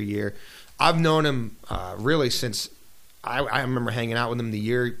career year. I've known him really since I remember hanging out with him the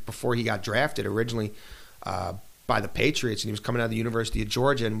year before he got drafted originally by the Patriots, and he was coming out of the University of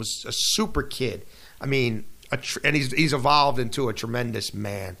Georgia and was a super kid. I mean, and he's evolved into a tremendous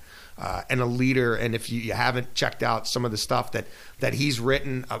man. And a leader, and if you haven't checked out some of the stuff that he's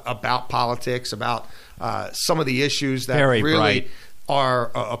written about politics, about some of the issues that Very really bright.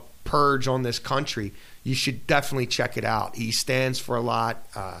 are a purge on this country, you should definitely check it out. He stands for a lot.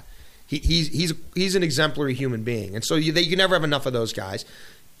 He's an exemplary human being, and so you can never have enough of those guys.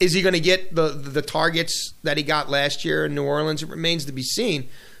 Is he going to get the targets that he got last year in New Orleans? It remains to be seen.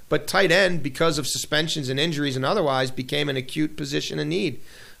 But tight end, because of suspensions and injuries and otherwise, became an acute position of need.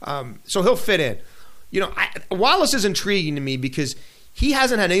 So he'll fit in. Wallace is intriguing to me because he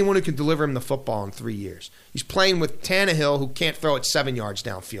hasn't had anyone who can deliver him the football in 3 years. He's playing with Tannehill, who can't throw it 7 yards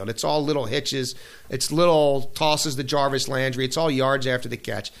downfield. It's all little hitches. It's little tosses to Jarvis Landry. It's all yards after the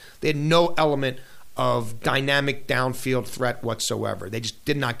catch. They had no element of dynamic downfield threat whatsoever. They just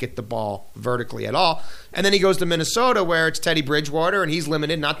did not get the ball vertically at all. And then he goes to Minnesota, where it's Teddy Bridgewater, and he's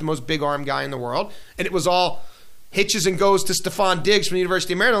limited, not the most big arm guy in the world. And it was all hitches and goes to Stephon Diggs from the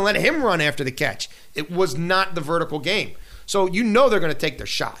University of Maryland, let him run after the catch. It was not the vertical game. So they're going to take their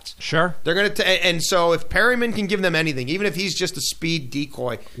shots. Sure. They're going to, and so if Perryman can give them anything, even if he's just a speed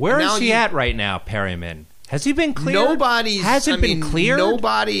decoy. Where is he at right now, Perryman? Has he been cleared? Hasn't been cleared?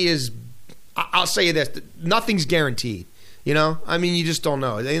 Nobody is. I'll say you this: nothing's guaranteed. I mean, you just don't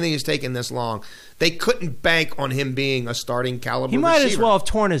know. Anything is taking this long. They couldn't bank on him being a starting caliber. He might receiver. as well have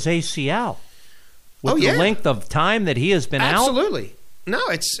torn his ACL. With the length of time that he has been out? Absolutely. No,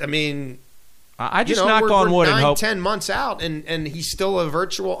 it's, I mean... I just knock on wood and hope... 10 months out, and he's still a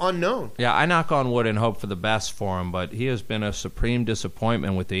virtual unknown. Yeah, I knock on wood and hope for the best for him, but he has been a supreme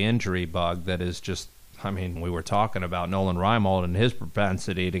disappointment with the injury bug that is just... I mean, we were talking about Nolan Reimold and his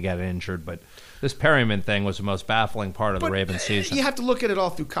propensity to get injured, but this Perryman thing was the most baffling part of the Ravens season. You have to look at it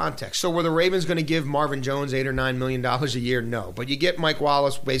all through context. So were the Ravens going to give Marvin Jones $8 or $9 million a year? No. But you get Mike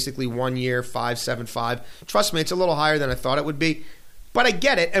Wallace basically 1 year, 5.75. Trust me, it's a little higher than I thought it would be. But I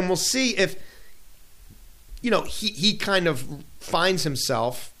get it, and we'll see if he kind of finds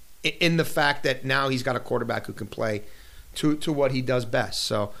himself in the fact that now he's got a quarterback who can play to what he does best.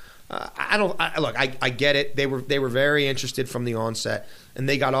 So I get it. They were very interested from the onset, and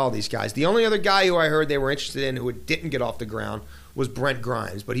they got all these guys. The only other guy who I heard they were interested in who didn't get off the ground was Brent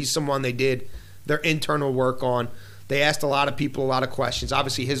Grimes, but he's someone they did their internal work on. They asked a lot of people a lot of questions.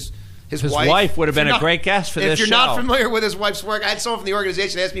 Obviously, his wife would have been a great guest for this show. If you're not familiar with his wife's work, I had someone from the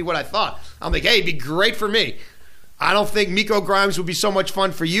organization ask me what I thought. I'm like, hey, it'd be great for me. I don't think Miko Grimes would be so much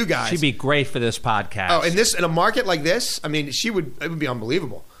fun for you guys. She'd be great for this podcast. Oh, in a market like this, I mean, it would be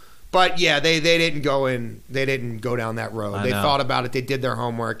unbelievable. But yeah, they didn't go in. They didn't go down that road. They thought about it. They did their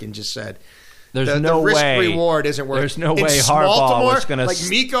homework and just said, "There's the risk reward isn't worth." There's no way Harbaugh was going to like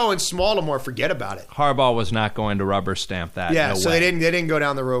Miko and Baltimore. Forget about it. Harbaugh was not going to rubber stamp that. Yeah, no so way. they didn't go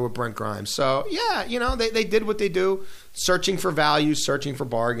down the road with Brent Grimes. So yeah, they did what they do, searching for value, searching for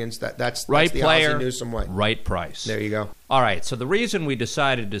bargains. That's right the player, Ozzie Newsome way. Right price. There you go. All right. So the reason we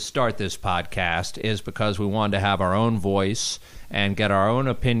decided to start this podcast is because we wanted to have our own voice and get our own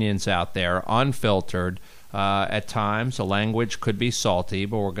opinions out there, unfiltered. At times, the language could be salty,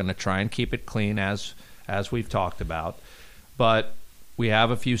 but we're going to try and keep it clean as we've talked about. But we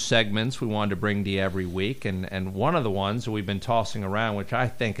have a few segments we wanted to bring to you every week, and one of the ones that we've been tossing around, which I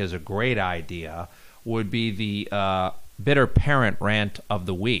think is a great idea, would be the bitter parent rant of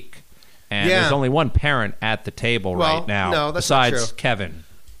the week. And there's only one parent at the table right now, no, that's besides not true. Kevin.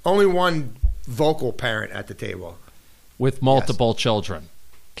 Only one vocal parent at the table. With multiple children.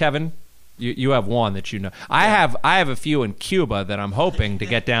 Kevin, you have one that you know. I have a few in Cuba that I'm hoping to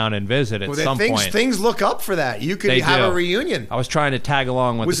get down and visit at some point. Things look up for that. You could have a reunion. I was trying to tag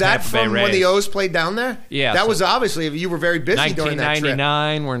along with was the Tampa Bay Rays. Was that from when the O's played down there? Yeah. That was obviously, you were very busy during that trip.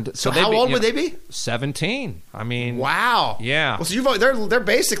 1999. So how old would they be? 17. I mean. Wow. Yeah. Well, so they're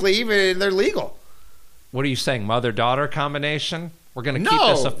basically they're legal. What are you saying, mother-daughter combination? We're going to keep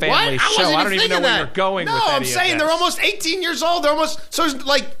this a family show. I don't even know where you're going with any of No, I'm saying this. they're almost 18 years old.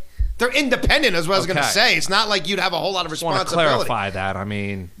 They're independent, is what I was going to say. It's not like you'd have a whole lot of responsibility. I want to clarify that. I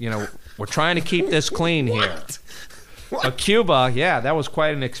mean, we're trying to keep this clean here. Cuba, that was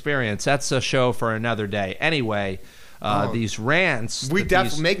quite an experience. That's a show for another day. Anyway, these rants. We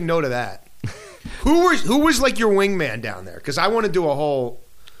definitely make note of that. Who was like your wingman down there? Because I want to do a whole.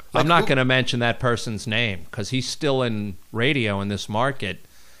 I'm not going to mention that person's name because he's still in radio in this market,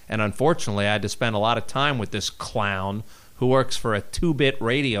 and unfortunately, I had to spend a lot of time with this clown who works for a 2-bit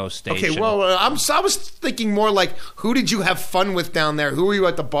radio station. Okay, well, I was thinking more like, who did you have fun with down there? Who were you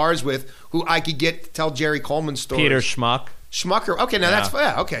at the bars with? Who I could get to tell Jerry Coleman stories? Peter Schmuck. Schmucker. Okay, now that's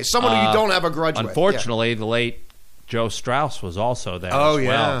okay. Someone who you don't have a grudge with. Unfortunately, the late Joe Strauss was also there. Oh, as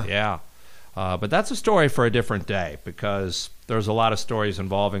well. yeah. But that's a story for a different day because there's a lot of stories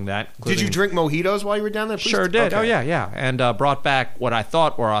involving that. Did you drink mojitos while you were down there? Sure did. Okay. Oh, yeah. And brought back what I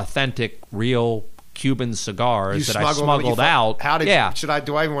thought were authentic, real Cuban cigars that I smuggled out. How did you,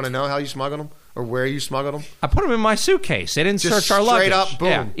 do I even want to know how you smuggled them or where you smuggled them? I put them in my suitcase. They didn't Just search our luggage. straight up, boom.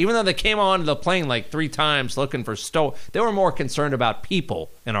 Yeah. Even though they came onto the plane like 3 times looking for they were more concerned about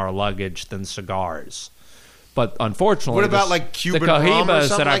people in our luggage than cigars. But unfortunately, what about like Cuban rum or cohibas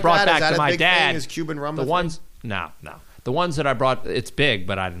something that I like brought that? back to my dad. Is Cuban rum the ones? No. The ones that I brought, it's big,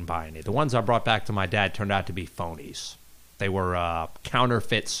 but I didn't buy any. The ones I brought back to my dad turned out to be phonies. They were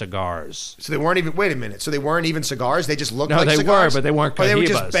counterfeit cigars. So they weren't even. Wait a minute. So they weren't even cigars. They just looked no, like they cigars. were, but they weren't cohibas. They were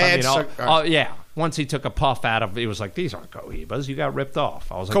just bad. Yeah. Once he took a puff out of, he was like, "These aren't cohibas. You got ripped off."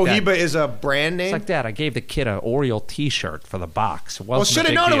 I was like, Cohiba is a brand name. It's like that. I gave the kid an Oriole T-shirt for the box. It wasn't should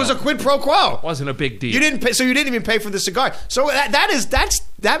have known it was a quid pro quo. It wasn't a big deal. You didn't pay, so you didn't even pay for the cigar. So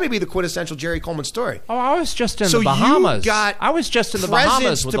that may be the quintessential Jerry Coleman story. Oh, I was just in the Bahamas. I was just in the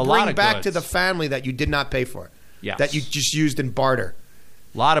Bahamas with a lot of goods. To bring back to the family that you did not pay for. Yes. That you just used in barter.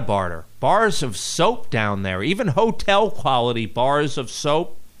 A lot of barter. Bars of soap down there. Even hotel quality bars of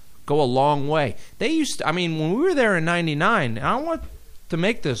soap go a long way. They used to, when we were there in 99, I don't want to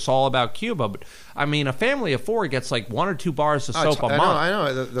make this all about Cuba, but a family of 4 gets like 1 or 2 bars of soap a month. I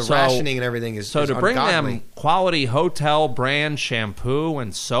know. The rationing and everything is so to bring ungodly. them quality hotel brand shampoo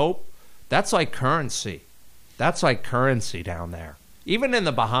and soap, that's like currency. That's like currency down there. Even in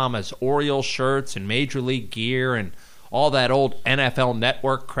the Bahamas, Oriole shirts and Major League gear and all that old NFL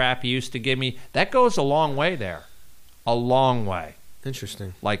Network crap you used to give me, that goes a long way there. A long way.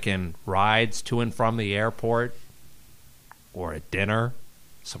 Interesting. Like in rides to and from the airport or at dinner,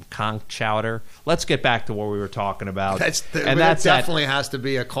 some conch chowder. Let's get back to what we were talking about. That definitely has to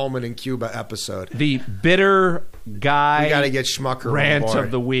be a Coleman in Cuba episode. The bitter guy. We got to get Schmucker rant on board.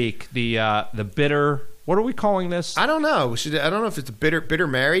 of the week. The bitter. What are we calling this? I don't know. I don't know if it's a bitter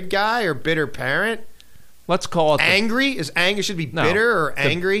married guy or bitter parent. Let's call it angry. Is anger should be bitter or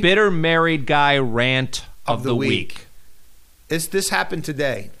angry? Bitter married guy rant of the week. This happened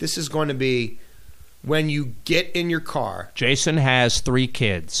today. This is going to be when you get in your car. Jason has 3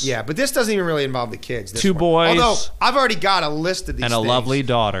 kids. Yeah, but this doesn't even really involve the kids. 2 boys. Although I've already got a list of these and a things. Lovely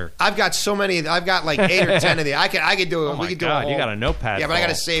daughter. I've got so many. I've got like 8 or 10 of these. I could do it. Oh my God, you got a notepad. Yeah, but I got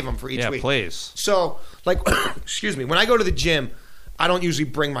to save them for each week. Yeah, please. So, excuse me. When I go to the gym, I don't usually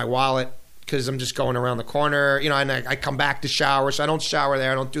bring my wallet because I'm just going around the corner. And I come back to shower, so I don't shower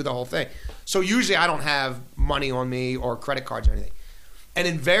there. I don't do the whole thing. So usually I don't have money on me or credit cards or anything. And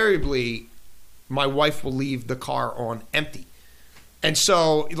invariably, my wife will leave the car on empty. And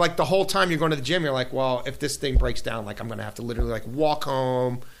so, the whole time you're going to the gym, you're like, well, if this thing breaks down, I'm going to have to literally, walk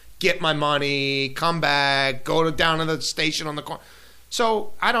home, get my money, come back, down to the station on the corner.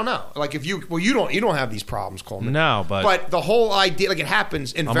 So, I don't know. You don't have these problems, Coleman. No, But the whole idea, it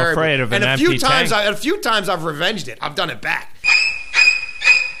happens invariably. I'm afraid of an empty tank. A few times I've revenged it. I've done it back.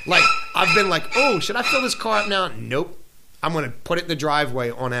 I've been oh, should I fill this car up now? Nope. I'm going to put it in the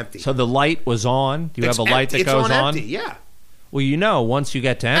driveway on empty. So the light was on? Do you have a light that goes on? It's on empty, yeah. Well, once you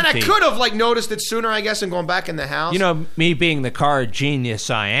get to empty. And I could have noticed it sooner, I guess, and going back in the house. Me being the car genius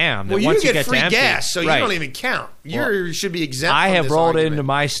I am. Well, once you get free to empty, gas, so right. you don't even count. You should be exempt. I from have this rolled argument. into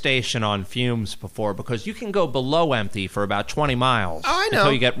my station on fumes before because you can go below empty for about 20 miles. Oh, I know.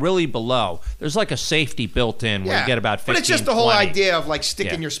 Until you get really below. There's a safety built in where you get about 15, But it's just the whole 20. idea of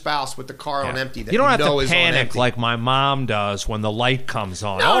sticking your spouse with the car on empty. That you don't have to is panic like my mom does when the light comes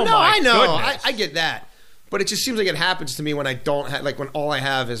on. No, I know. Goodness. I get that. But it just seems like it happens to me when I don't have, when all I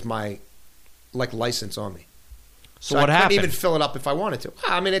have is my, license on me. So what happened? I couldn't even fill it up if I wanted to.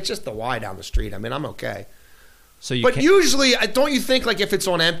 It's just the Y down the street. I'm okay. So usually, don't you think, if it's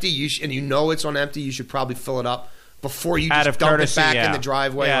on empty, and you know it's on empty, you should probably fill it up before you just dump it back in the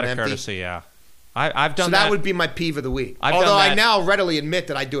driveway on empty? Out of courtcy, yeah. I've done so that. That would be my peeve of the week. Although I now readily admit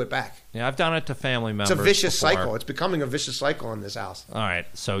that I do it back. Yeah, I've done it to family members. It's a vicious before. cycle. It's becoming a vicious cycle in this house. All right,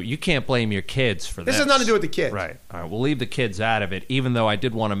 so you can't blame your kids for this. This has nothing to do with the kids. Right. All right, we'll leave the kids out of it, even though I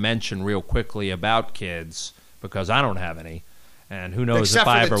did want to mention real quickly about kids, because I don't have any. And who knows Except if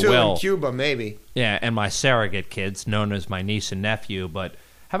I for ever the two will. in Cuba, maybe. Yeah, and my surrogate kids, known as my niece and nephew. But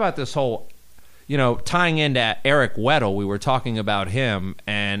how about this whole, tying into Eric Weddle? We were talking about him,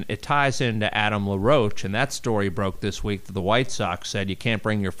 and it ties into Adam LaRoche, and that story broke this week that the White Sox said you can't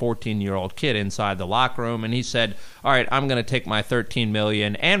bring your 14-year-old kid inside the locker room, and he said, all right, I'm going to take my $13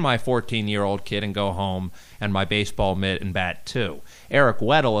 million and my 14-year-old kid and go home, and my baseball mitt and bat too. Eric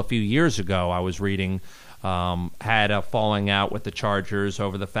Weddle, a few years ago, I was reading, had a falling out with the Chargers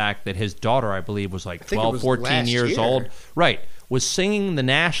over the fact that his daughter, I believe, was like 12, 14 years old. Right. Was singing the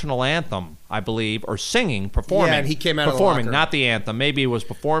national anthem, I believe, or performing. Yeah, and he came out of the performing, locker. not the anthem. Maybe he was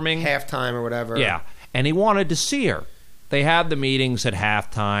performing. Halftime or whatever. Yeah, and he wanted to see her. They have the meetings at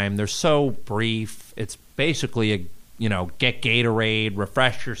halftime. They're so brief. It's basically a, get Gatorade,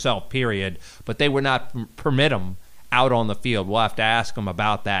 refresh yourself, period. But they would not permit him out on the field. We'll have to ask him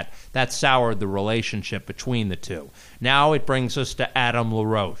about that. That soured the relationship between the two. Now it brings us to Adam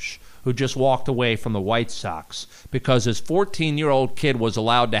LaRoche, who just walked away from the White Sox because his 14-year-old kid was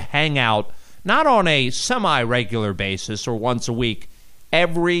allowed to hang out, not on a semi-regular basis or once a week,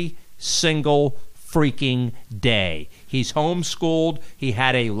 every single freaking day. He's homeschooled. He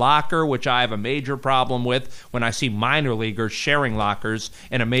had a locker, which I have a major problem with when I see minor leaguers sharing lockers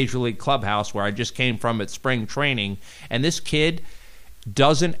in a major league clubhouse where I just came from at spring training. And this kid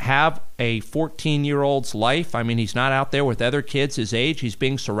doesn't have a 14-year-old's life. I mean, he's not out there with other kids his age. He's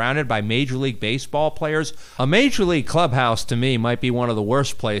being surrounded by Major League Baseball players. A Major League clubhouse, to me, might be one of the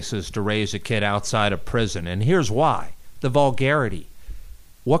worst places to raise a kid outside of prison. And here's why. The vulgarity.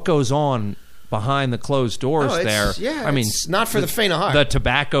 What goes on behind the closed doors there. Yeah, I mean, it's not for the faint of heart. The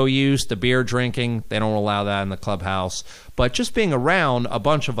tobacco use, the beer drinking, they don't allow that in the clubhouse. But just being around a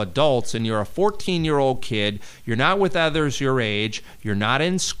bunch of adults and you're a 14-year-old kid, you're not with others your age, you're not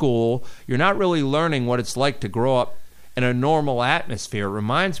in school, you're not really learning what it's like to grow up in a normal atmosphere. It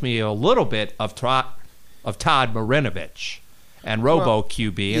reminds me a little bit of Todd Marinovich and Robo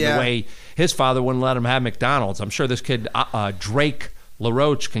QB and the way his father wouldn't let him have McDonald's. I'm sure this kid, Drake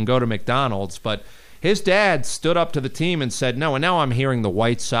LaRoche, can go to McDonald's, but his dad stood up to the team and said no, and now I'm hearing the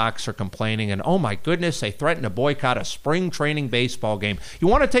White Sox are complaining, and oh my goodness, they threatened to boycott a spring training baseball game. You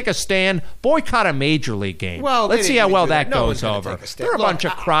want to take a stand? Boycott a major league game. Well, let's see how well that no goes over. They're a bunch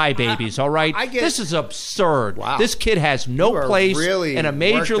of crybabies, all right? This is absurd. Wow. This kid has no place really in a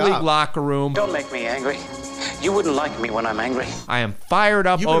major league up. Locker room. Don't make me angry. You wouldn't like me when I'm angry. I am fired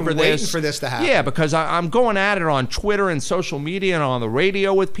up You've over been waiting for this to happen. Yeah, because I'm going at it on Twitter and social media and on the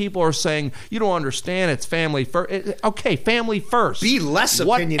radio with people who are saying, you don't understand, it's family first. Okay, family first. Be less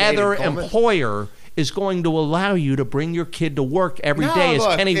What opinionated, other Coleman. employer is going to allow you to bring your kid to work every day, as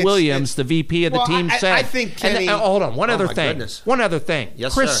Kenny Williams, the VP of the team, said? I think Kenny... hold on, one other thing. Goodness. One other thing.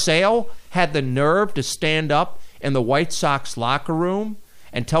 Yes, Chris sir. Sale had the nerve to stand up in the White Sox locker room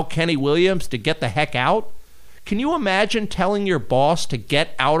and tell Kenny Williams to get the heck out. Can you imagine telling your boss to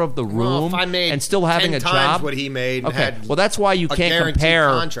get out of the room and still having a job? 10 times what he made. Okay, Had well, that's why you a can't guaranteed compare.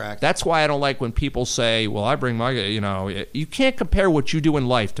 Contract. That's why I don't like when people say, well, I bring my, you can't compare what you do in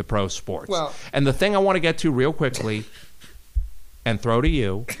life to pro sports. Well, and the thing I want to get to real quickly and throw to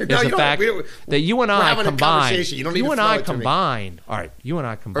you is No, the fact that you and I combined. You don't need you to and I throw it to me. combined. All right, you and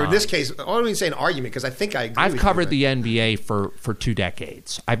I combined. Or in this case, I don't even say an argument because I think I agree I've with covered you, the NBA for 2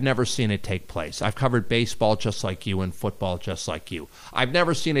 decades. I've never seen it take place. I've covered baseball just like you and football just like you. I've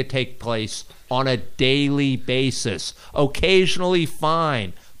never seen it take place on a daily basis. Occasionally,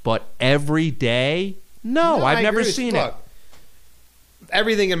 fine. But every day? No, I've never seen it.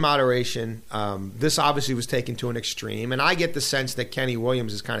 Everything in moderation. This obviously was taken to an extreme, and I get the sense that Kenny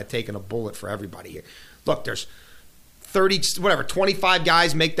Williams is kind of taking a bullet for everybody here. Look, there's 25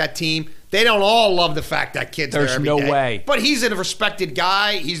 guys make that team. They don't all love the fact that kid's there every day. There's no way. But he's a respected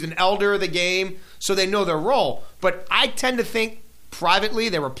guy. He's an elder of the game, so they know their role. But I tend to think privately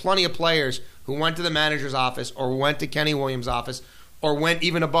there were plenty of players who went to the manager's office or went to Kenny Williams' office or went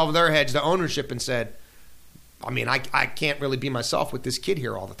even above their heads to ownership and said, I mean, I can't really be myself with this kid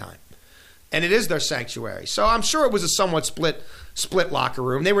here all the time. And it is their sanctuary. So I'm sure it was a somewhat split locker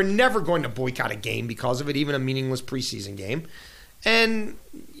room. They were never going to boycott a game because of it, even a meaningless preseason game. And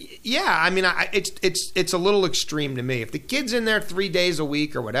yeah, I mean, it's a little extreme to me. If the kid's in there 3 days a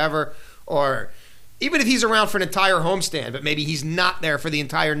week or whatever, or even if he's around for an entire homestand, but maybe he's not there for the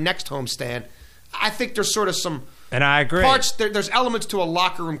entire next homestand, I think there's sort of some... And I agree. There's elements to a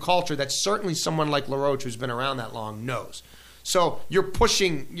locker room culture that certainly someone like LaRoche, who's been around that long, knows. So you're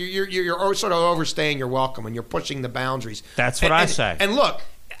pushing, you're sort of overstaying your welcome, and you're pushing the boundaries. That's what I say. And look,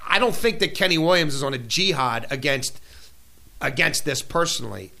 I don't think that Kenny Williams is on a jihad against this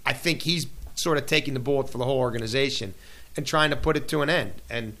personally. I think he's sort of taking the bullet for the whole organization. and trying to put it to an end.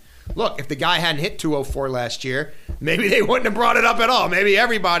 And look, if the guy hadn't hit 204 last year, maybe they wouldn't have brought it up at all. Maybe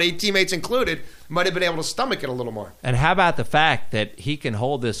everybody, teammates included, might have been able to stomach it a little more. And how about the fact that he can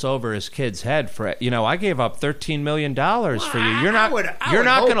hold this over his kid's head for, I gave up $13 million for you. You're not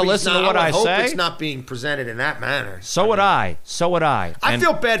going to listen to what I say? I hope it's not being presented in that manner. So would I. I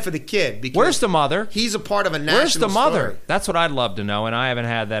feel bad for the kid. Because where's the mother? He's a part of a national Where's the mother? Story. That's what I'd love to know, and I haven't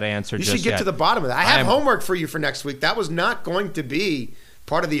had that answer just yet. You should get to the bottom of that. I have homework for you for next week. That was not going to be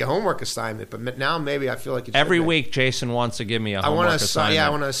part of the homework assignment, but now maybe I feel like it's every week. Jason wants to give me a homework assignment. I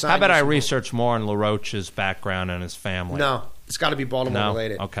want to assign. How about I research more on LaRoche's background and his family? No, it's got to be Baltimore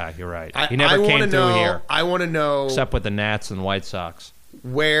related. Okay, you're right. He never came through here. I want to know, except with the Nats and White Sox.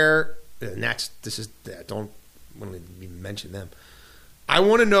 Where Nats? Don't want to even mention them. I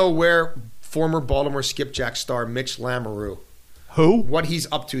want to know where former Baltimore skipjack star Mitch Lamoureux, what he's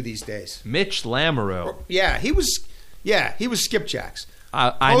up to these days. Mitch Lamoureux. Yeah, he was skipjacks.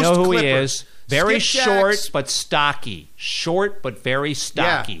 I know who he is. Very short but stocky. Short but very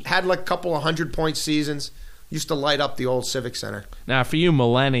stocky. Yeah, had like a couple of 100-point seasons. Used to light up the old Civic Center. Now, for you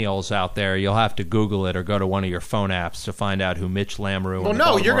millennials out there, you'll have to Google it or go to one of your phone apps to find out who Mitch Lamoureux. Well,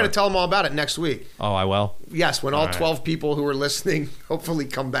 no, you're going to tell them all about it next week. Oh, I will? Yes, when all 12 people who are listening hopefully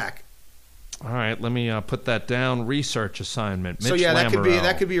come back. All right, let me put that down. Research assignment. Mitch Lamoureux.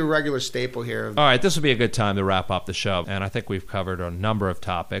 that could be a regular staple here. All right, this will be a good time to wrap up the show, and I think we've covered a number of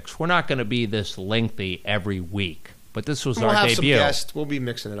topics. We're not going to be this lengthy every week, but this was our debut. We'll have some guests. We'll be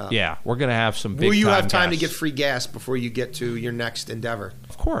mixing it up. Yeah, we're going to have some big. Will you have time guests. to get free gas before you get to your next endeavor?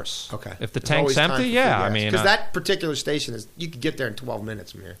 Of course. Okay. If the tank's empty, yeah. I mean, because that particular station is, you could get there in 12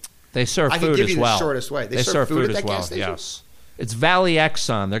 minutes from here. They serve food as well. I can give you the shortest way. They serve food at that gas station? Yes. It's Valley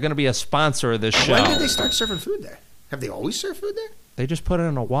Exxon. They're going to be a sponsor of this show. When did they start serving food there? Have they always served food there? They just put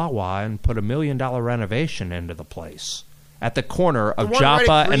in a Wawa and put $1 million renovation into the place at the corner of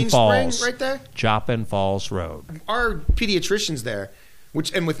Joppa and Falls. Spring, right there? Joppa and Falls Road. Our pediatrician's there,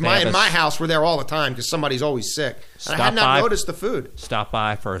 in my house, we're there all the time because somebody's always sick. And I had not noticed the food. Stop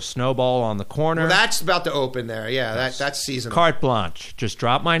by for a snowball on the corner. Well, that's about to open there. Yeah, that's seasonal. Carte blanche. Just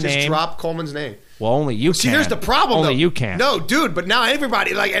drop my name. Just drop Coleman's name. Well, only you can. See, here's the problem, Only though. you can. No, dude, but now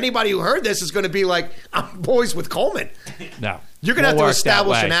anybody who heard this is going to be like, I'm boys with Coleman. No. You're going to have to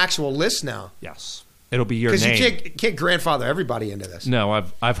establish an actual list now. Yes. It'll be your name. Because you can't grandfather everybody into this. No,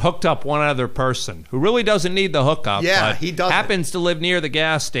 I've hooked up one other person who really doesn't need the hookup. Yeah, but he doesn't. Happens to live near the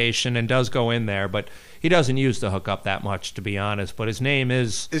gas station and does go in there, but he doesn't use the hookup that much, to be honest. But his name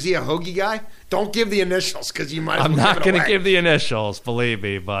is... Is he a hoagie guy? Don't give the initials because you might as well I'm not going to give the initials, believe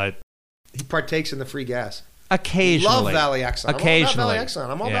me, but... He partakes in the free gas. Occasionally. Love Valley Exxon. Occasionally.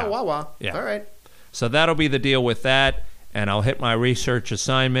 I'm all about Wawa. Yeah. All right. So that'll be the deal with that, and I'll hit my research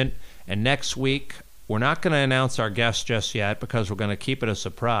assignment. And next week, we're not going to announce our guest just yet because we're going to keep it a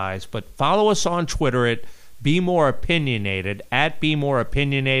surprise. But follow us on Twitter at Bmore Opinionated, at Bmore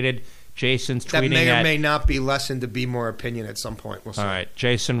Opinionated. Jason's tweeting that may or may not be lessened to be more opinion at some point. We'll see. All right.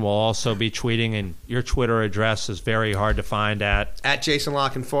 Jason will also be tweeting, and your Twitter address is very hard to find at Jason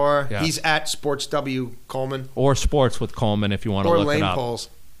Lockenfor. Yeah. He's at Sports W Coleman. Or Sports with Coleman if you want to look it up. Or Lane Poles.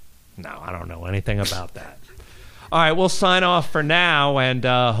 No, I don't know anything about that. All right, we'll sign off for now, and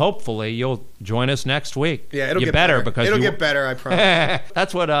hopefully you'll join us next week. Yeah, it'll get better. Because it'll get better, I promise.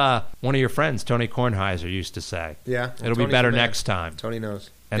 That's what one of your friends, Tony Kornheiser, used to say. Yeah. It'll be better next time. Tony knows.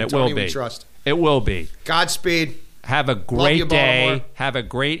 And it Tony will be. We trust. It will be. Godspeed. Have a great day. Baltimore. Have a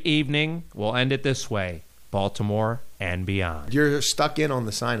great evening. We'll end it this way. Baltimore and beyond. You're stuck in on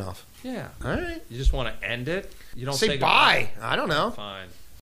the sign-off. Yeah. All right. You just want to end it? You don't say bye. I don't know. Fine.